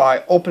wallet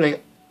by opening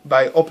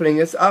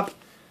this up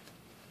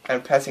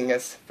and pressing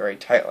this very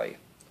tightly.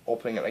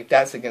 Opening it like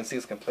that so you can see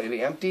it's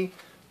completely empty.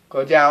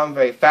 Go down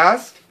very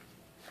fast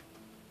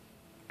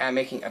and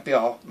making a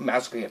bill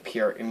magically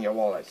appear in your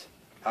wallet.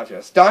 After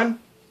it's done,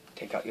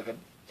 take out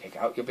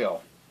your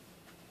bill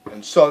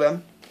and show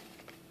them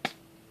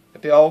the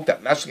bill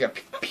that magically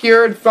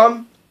appeared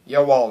from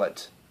your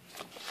wallet.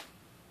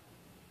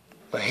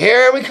 But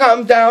here we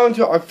come down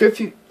to our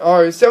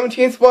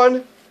 17th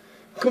one.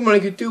 Come on,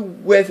 you could do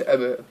with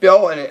a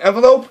bill and an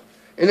envelope.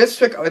 In this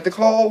trick, I like to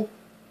call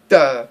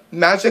the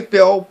Magic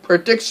Bill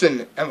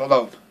Prediction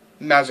Envelope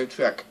magic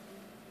trick.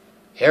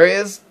 Here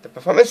is the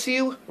performance to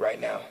you right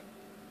now.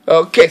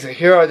 Okay, so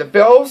here are the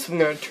bills. I'm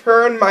going to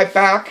turn my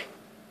back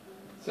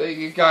so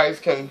you guys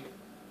can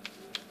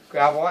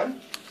grab one.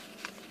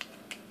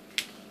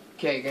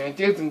 Okay, I'm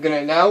going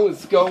to now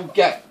is go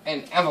get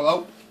an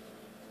envelope.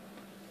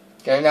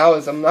 Okay, now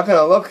is I'm not going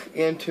to look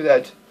into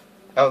that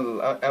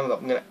envelope. I'm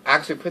going to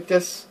actually put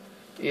this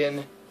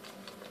in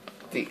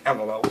the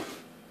envelope.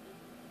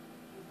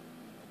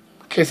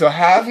 Okay, so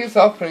have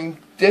yourself putting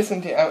this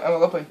into the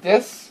envelope like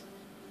this.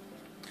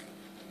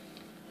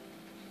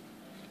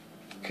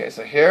 Okay,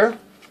 so here,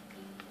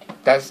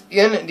 that's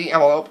in the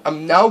envelope,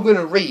 I'm now going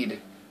to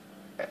read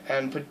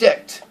and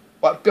predict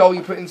what bill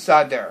you put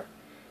inside there.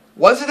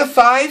 Was it a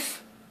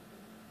 5?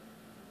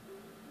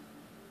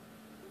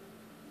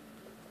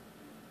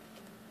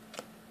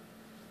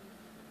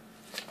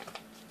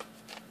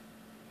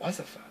 Was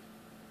it a 5?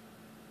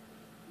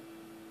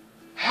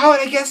 How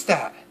did I guess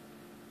that?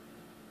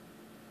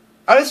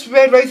 I just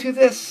read right through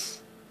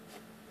this.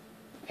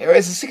 Here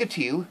is a secret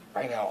to you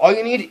right now. All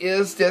you need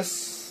is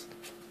this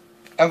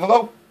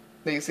envelope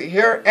that you see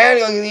here,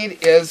 and all you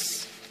need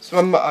is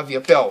some of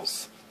your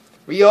bills,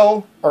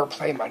 real or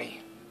play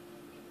money.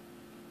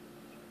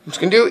 What you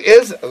can do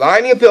is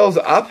line your bills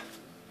up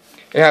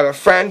and have a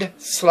friend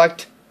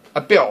select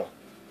a bill.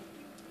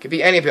 It could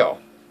be any bill.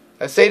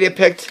 Let's say they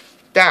picked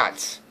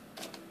that.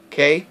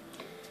 Okay.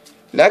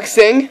 Next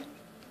thing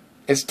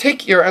is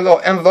take your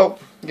little envelope.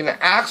 You're going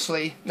to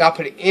actually not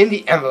put it in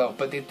the envelope,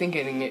 but they're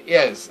thinking it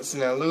is. It's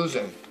an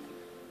illusion.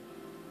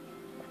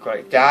 Go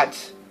like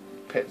that.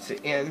 Puts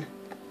it in.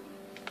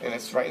 And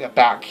it's right in the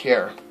back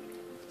here.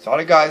 So all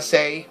you guys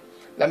say,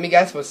 let me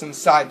guess what's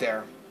inside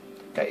there.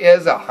 That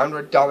is a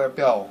 $100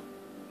 bill.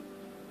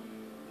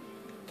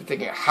 They're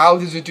thinking, how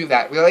did you do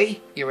that?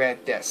 Really? You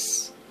read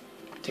this.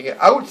 Take it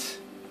out.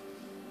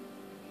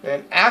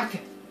 And act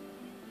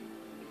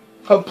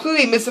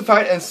completely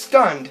mystified and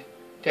stunned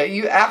that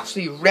you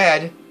actually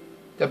read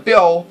the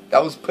bill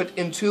that was put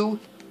into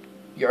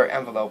your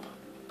envelope.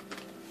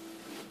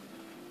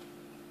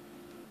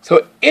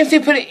 So if they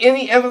put it in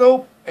the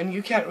envelope and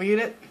you can't read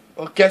it,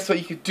 well, guess what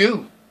you could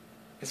do?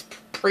 It's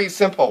pretty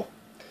simple.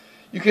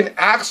 You can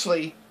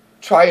actually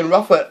try and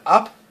ruffle it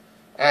up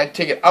and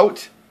take it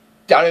out,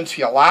 down into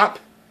your lap,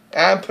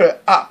 and put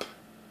it up.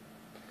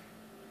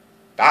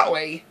 That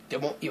way, they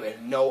won't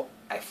even know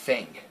a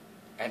thing.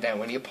 And then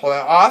when you pull it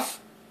off,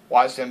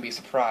 watch them be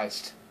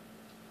surprised.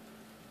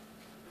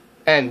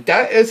 And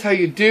that is how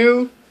you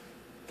do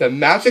the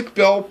magic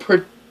bill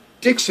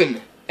prediction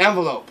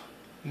envelope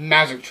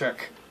magic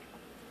trick.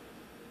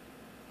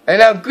 And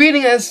now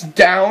greeting us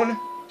down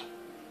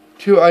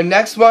to our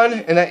next one,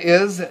 and that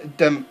is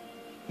the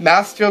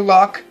master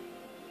lock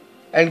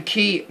and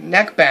key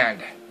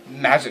neckband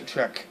magic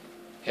trick.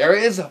 Here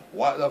is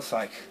what it looks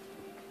like.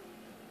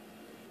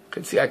 You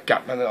can see I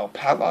got my little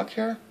padlock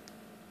here,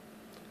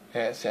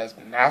 and it says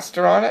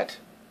master on it.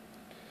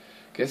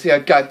 You can see I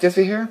got this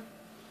here.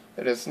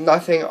 There's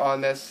nothing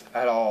on this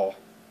at all.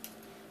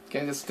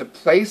 Okay, just to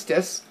place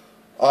this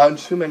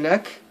onto my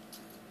neck.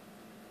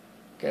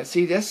 Can you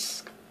see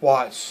this?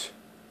 Watch.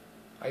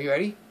 Are you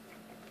ready?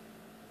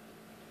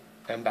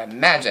 And by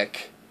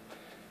magic,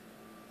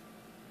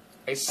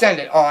 I send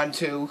it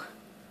onto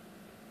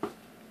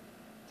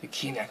the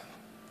key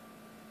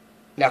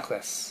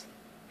necklace.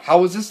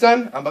 How was this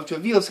done? I'm about to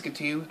reveal this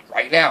to you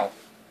right now.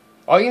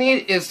 All you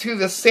need is two of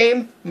the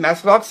same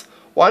master locks,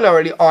 one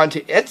already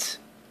onto it.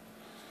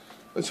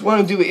 What you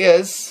want to do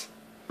is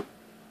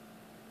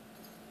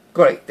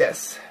go like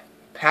this.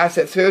 Pass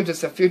it through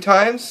just a few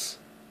times.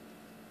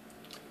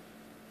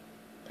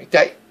 Like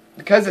that.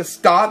 Because it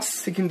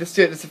stops, you can just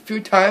do it just a few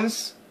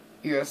times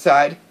either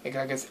side. It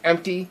kind of gets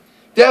empty.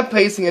 Then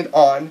placing it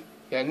on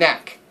your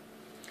neck.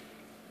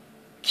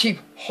 Keep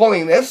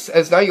holding this.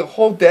 As now you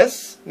hold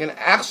this, you're going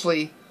to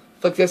actually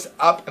flick this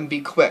up and be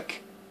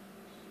quick.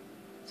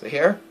 So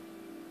here.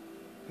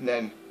 And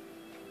then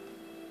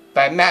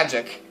by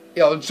magic,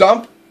 it'll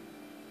jump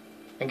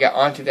and get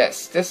onto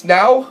this. This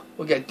now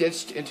will get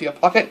ditched into your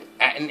pocket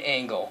at an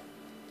angle.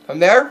 From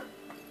there,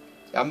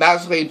 now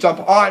magically jump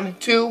on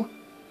to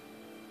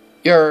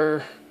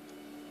your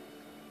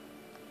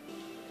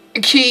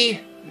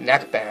key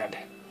neckband.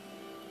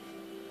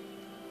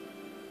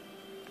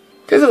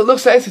 Because it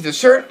looks nice as a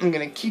shirt, I'm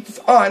going to keep this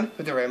on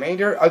for the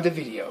remainder of the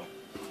video.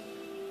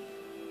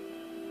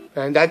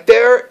 And that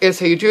there is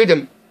how you do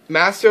the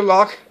master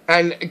lock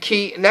and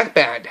key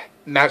neckband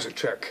magic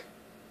trick.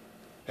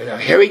 And now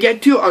here we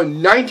get to our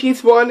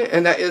 19th one,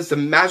 and that is the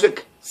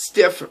magic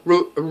stiff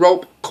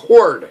rope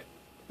cord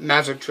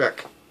magic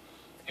trick.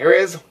 Here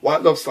is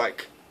what it looks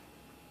like.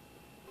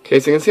 Okay,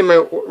 so you can see my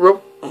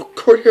rope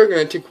cord here. I'm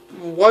going to take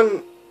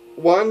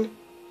one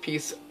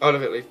piece out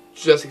of it, like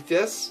just like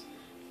this,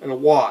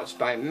 and watch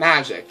by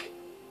magic.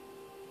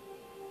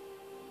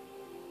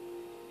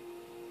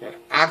 And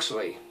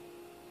actually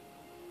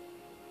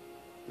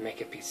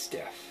make it be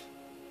stiff.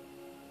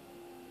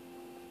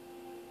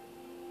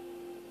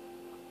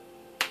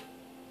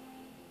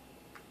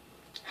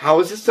 How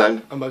is this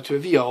done? I'm about to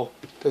reveal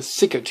the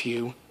secret to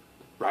you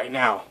right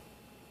now.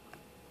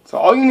 So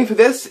all you need for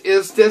this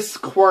is this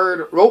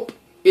cord rope.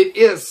 It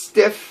is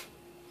stiff,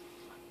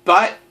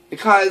 but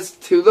because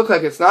to look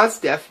like it's not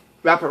stiff,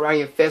 wrap it around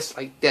your fist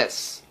like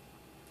this.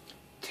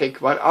 Take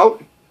one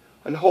out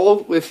and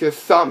hold with your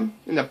thumb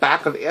in the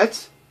back of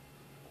it,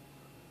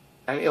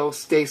 and it'll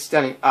stay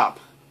standing up.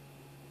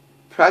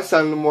 Press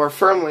on more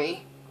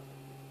firmly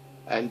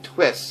and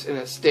twist, and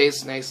it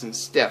stays nice and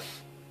stiff.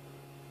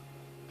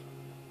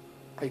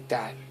 Like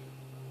that.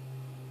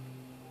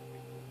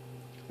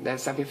 And then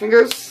snap your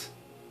fingers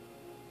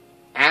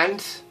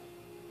and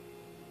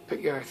put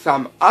your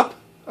thumb up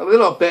a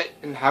little bit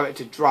and have it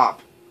to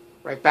drop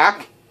right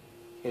back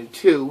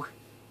into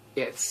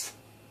its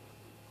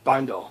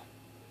bundle.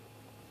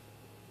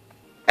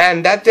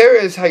 And that there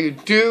is how you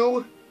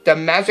do the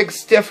magic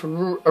stiff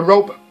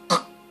rope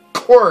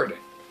cord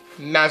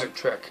magic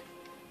trick.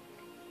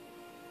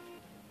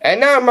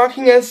 And now I'm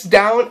marking us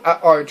down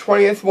at our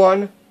 20th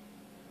one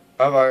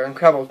of our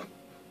incredible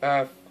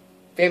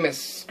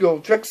famous school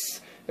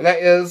tricks, and that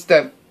is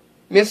the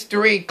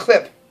mystery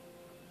clip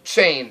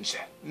change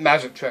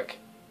magic trick.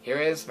 Here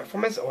is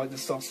performance of what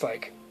this looks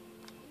like.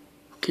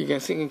 Okay, you can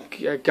see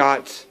I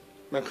got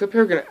my clip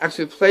here. I'm going to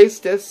actually place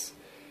this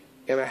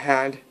in my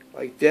hand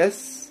like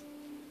this.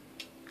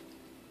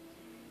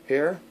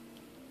 Here.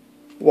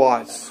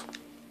 Watch.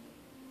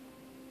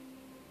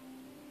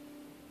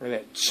 And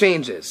it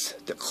changes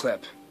the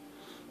clip.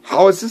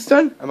 How is this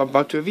done? I'm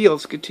about to reveal.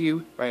 Let's get to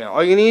you right now.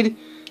 All you need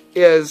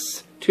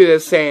is two of the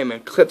same.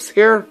 And clips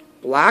here,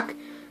 black.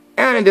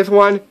 And a different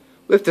one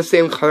with the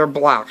same color,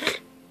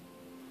 black.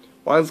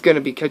 One's going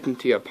to be cut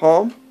into your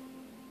palm.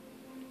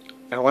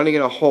 And one you're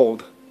going to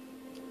hold.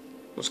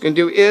 What you're going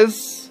to do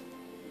is,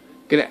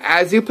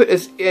 as you put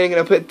this in, you're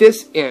going to put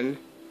this in.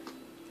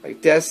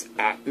 Like this,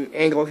 at an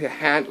angle with your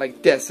hand,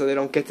 like this. So they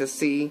don't get to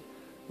see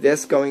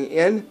this going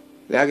in.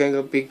 Now I'm going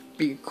to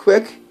be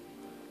quick.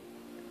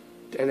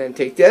 And then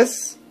take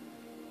this.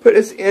 Put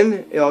this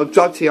in. It'll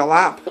drop to your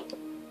lap.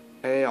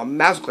 And it'll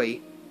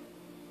magically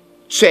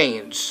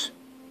change.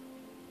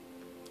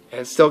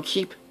 And still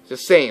keep the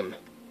same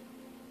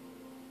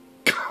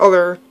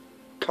color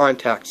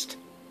context.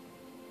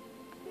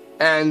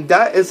 And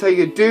that is how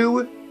you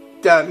do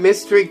the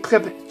mystery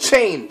clip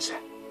change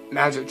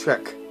magic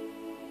trick.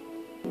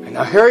 And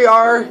now here we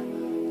are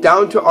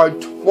down to our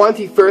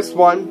 21st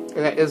one,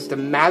 and that is the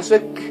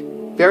magic,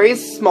 very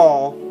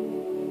small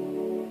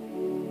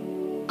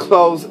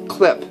close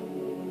clip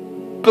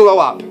blow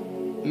up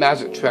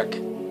magic trick.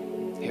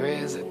 Here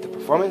is the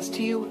performance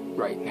to you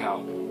right now.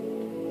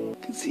 You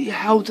can see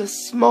how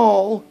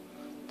small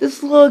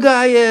this little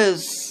guy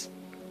is.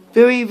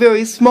 Very,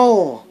 very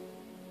small.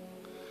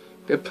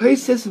 I'm going to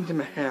place this into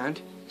my hand.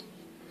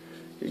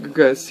 You're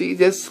going to see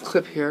this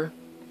clip here.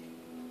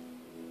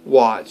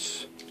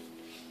 Watch.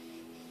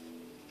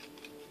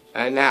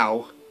 And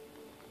now,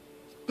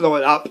 blow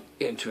it up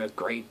into a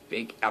great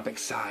big epic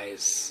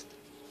size.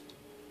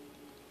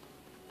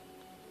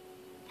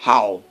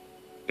 How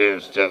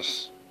is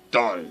this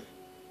done?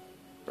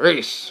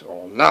 Reese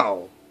will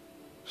now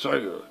show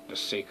you the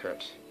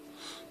secret.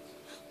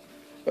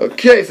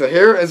 Okay, so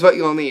here is what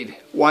you'll need.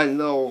 One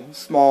little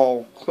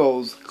small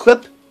closed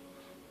clip.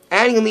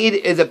 And you'll need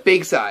is a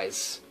big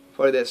size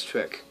for this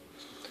trick.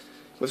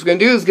 What you're going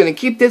to do is going to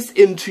keep this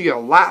into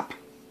your lap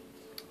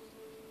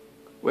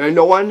where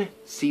no one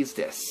sees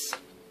this.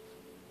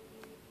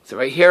 So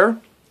right here,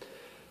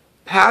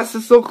 pass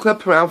this little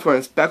clip around for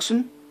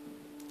inspection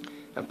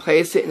and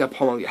place it in the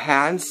palm of your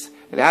hands.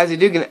 And as you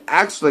do, you're going to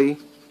actually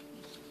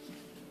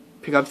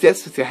pick up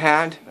this with your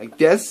hand like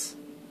this.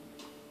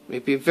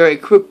 Maybe very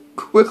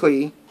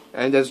quickly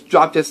and just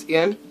drop this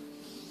in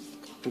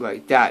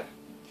like that.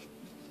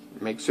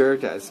 Make sure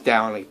that it's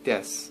down like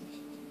this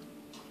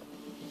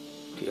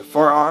to your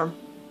forearm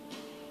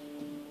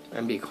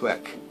and be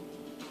quick.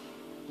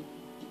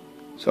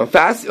 So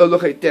fast it'll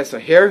look like this. So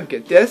here,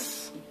 get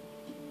this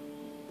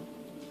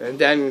and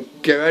then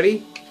get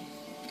ready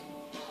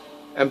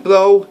and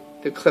blow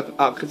the clip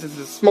up because this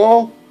is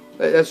small.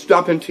 Let's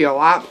drop into your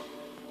lap.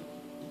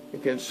 You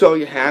can show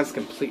your hands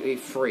completely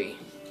free.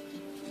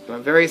 A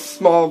very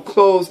small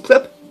closed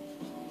clip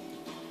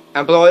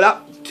and blow it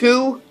up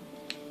to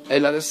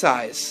another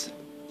size.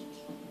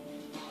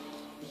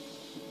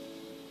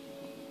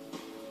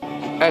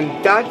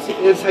 And that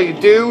is how you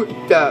do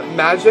the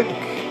magic,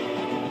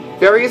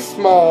 very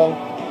small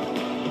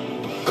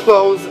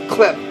closed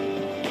clip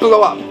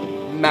blow up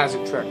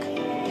magic trick.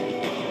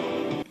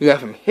 Now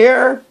from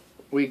here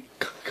we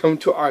come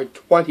to our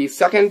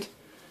 22nd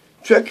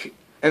trick,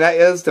 and that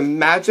is the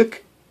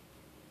magic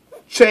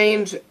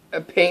change a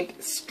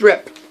paint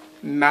strip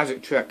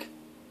magic trick.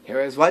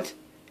 Here is what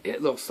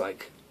it looks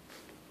like.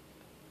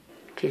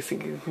 Okay, so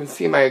you can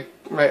see my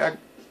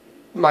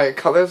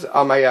colors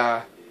on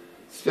my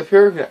strip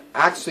here. I'm gonna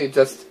actually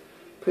just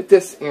put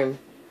this in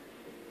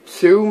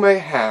to my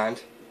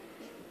hand,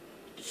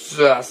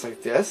 just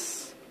like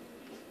this.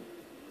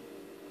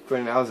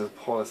 Right now, just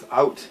pull this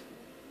out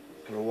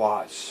and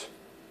watch.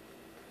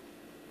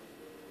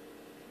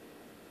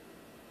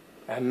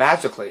 And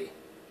magically,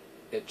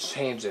 it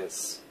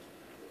changes.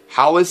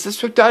 How is this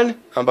trick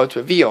done? I'm about to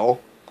reveal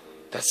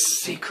the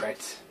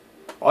secret.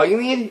 All you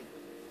need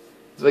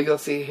is what you'll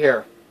see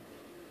here.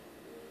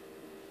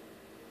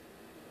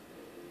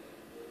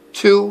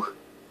 2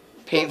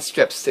 paint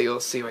strips that you'll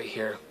see right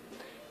here.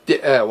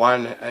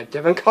 One a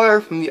different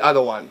color from the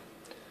other one.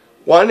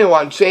 One and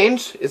one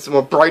change is the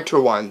more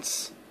brighter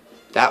ones.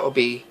 That will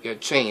be your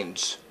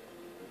change.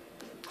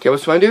 Okay,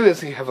 what you want to do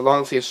is you have a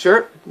long sleeve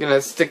shirt. I'm going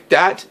to stick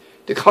that,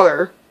 the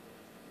color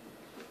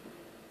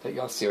that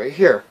you'll see right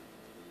here.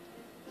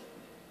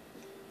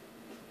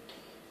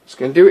 What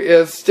you're going to do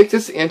is stick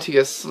this into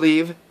your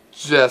sleeve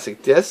just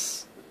like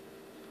this.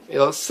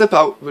 It'll slip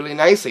out really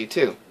nicely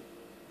too.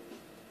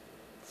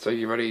 So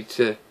you're ready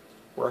to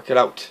work it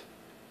out.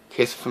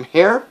 Okay, so from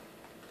here,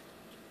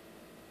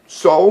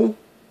 sew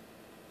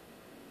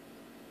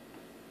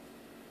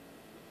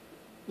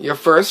your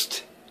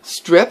first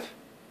strip.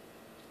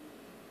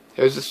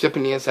 Here's the strip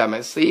in the inside of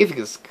my sleeve.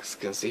 You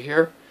can see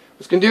here. What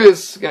it's going to do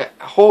is going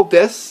to hold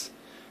this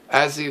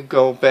as you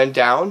go bend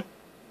down,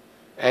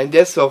 and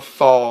this will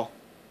fall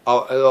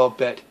out a little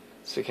bit,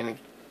 so you can,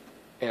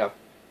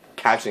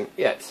 catching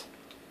it.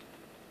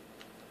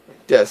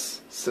 Like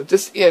this. So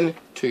this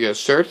into your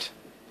shirt.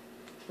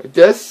 Like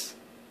this.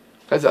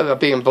 Because of it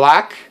being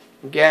black,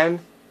 again,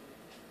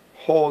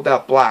 hold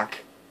that black.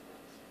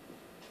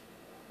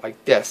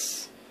 Like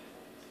this.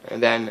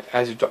 And then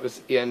as you drop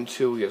this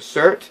into your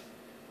shirt,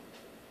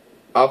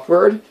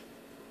 upward,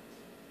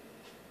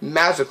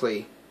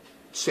 magically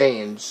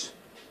change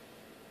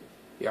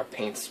your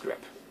paint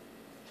strip.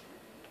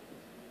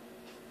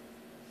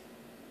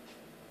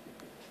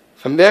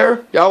 From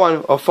there, the other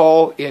one will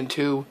fall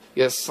into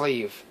your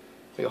sleeve.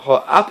 You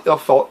hold it up, it'll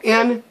fall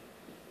in,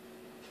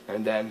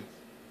 and then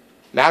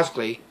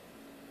magically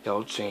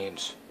it'll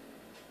change.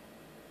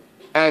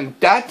 And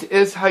that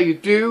is how you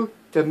do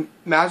the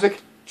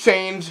magic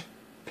change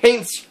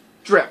paint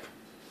strip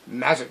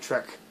magic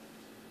trick.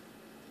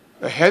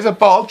 Now here's a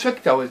ball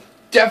trick that would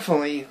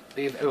definitely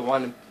leave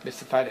everyone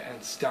mystified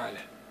and stunned.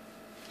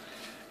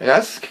 And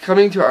that's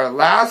coming to our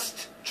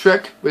last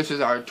trick, which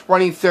is our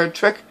 23rd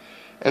trick,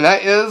 and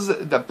that is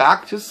the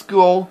back to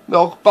school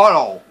milk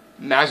bottle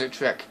magic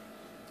trick.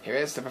 Here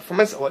is the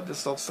performance of what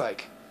this looks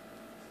like.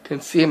 You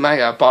can see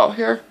my bottle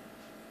here.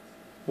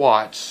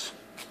 Watch.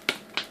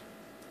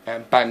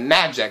 And by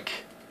magic,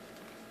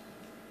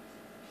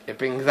 it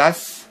brings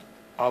us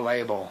a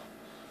label.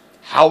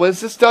 How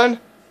is this done?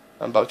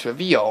 I'm about to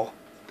reveal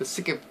the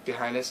secret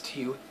behind this to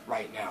you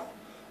right now.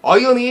 All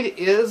you'll need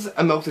is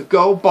a milk to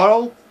go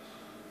bottle.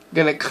 I'm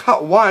gonna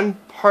cut one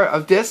part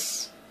of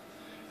this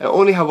and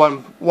only have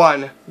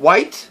one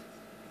white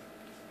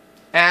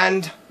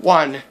and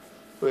one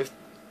with.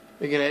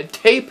 We're gonna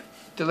tape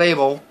the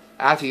label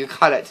after you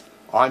cut it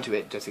onto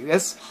it, just like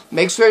this.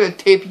 Make sure the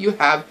tape you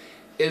have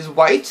is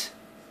white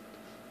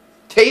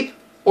tape,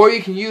 or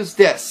you can use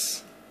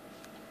this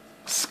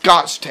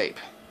Scotch tape.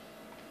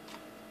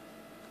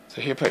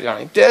 So here, put it down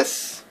like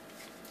this.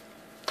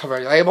 Cover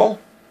your label.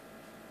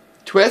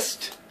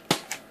 Twist.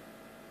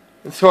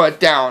 And throw it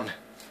down.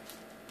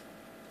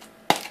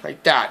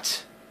 Like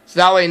that. So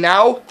that way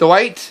now, the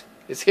white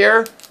is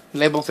here. The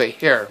label will say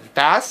here.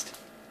 Fast.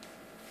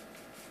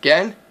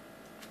 Again.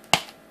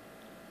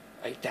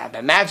 Like that. By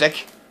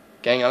magic.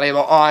 Getting a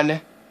label on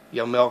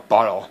your milk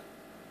bottle.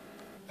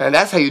 And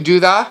that's how you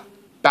do the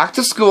back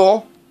to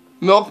school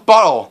milk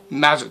bottle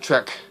magic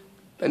trick.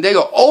 And there you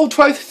go. All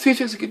 23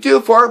 tricks you can do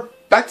for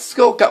back to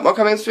school. Got more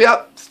coming straight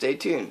up. Stay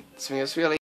tuned. Swing us really.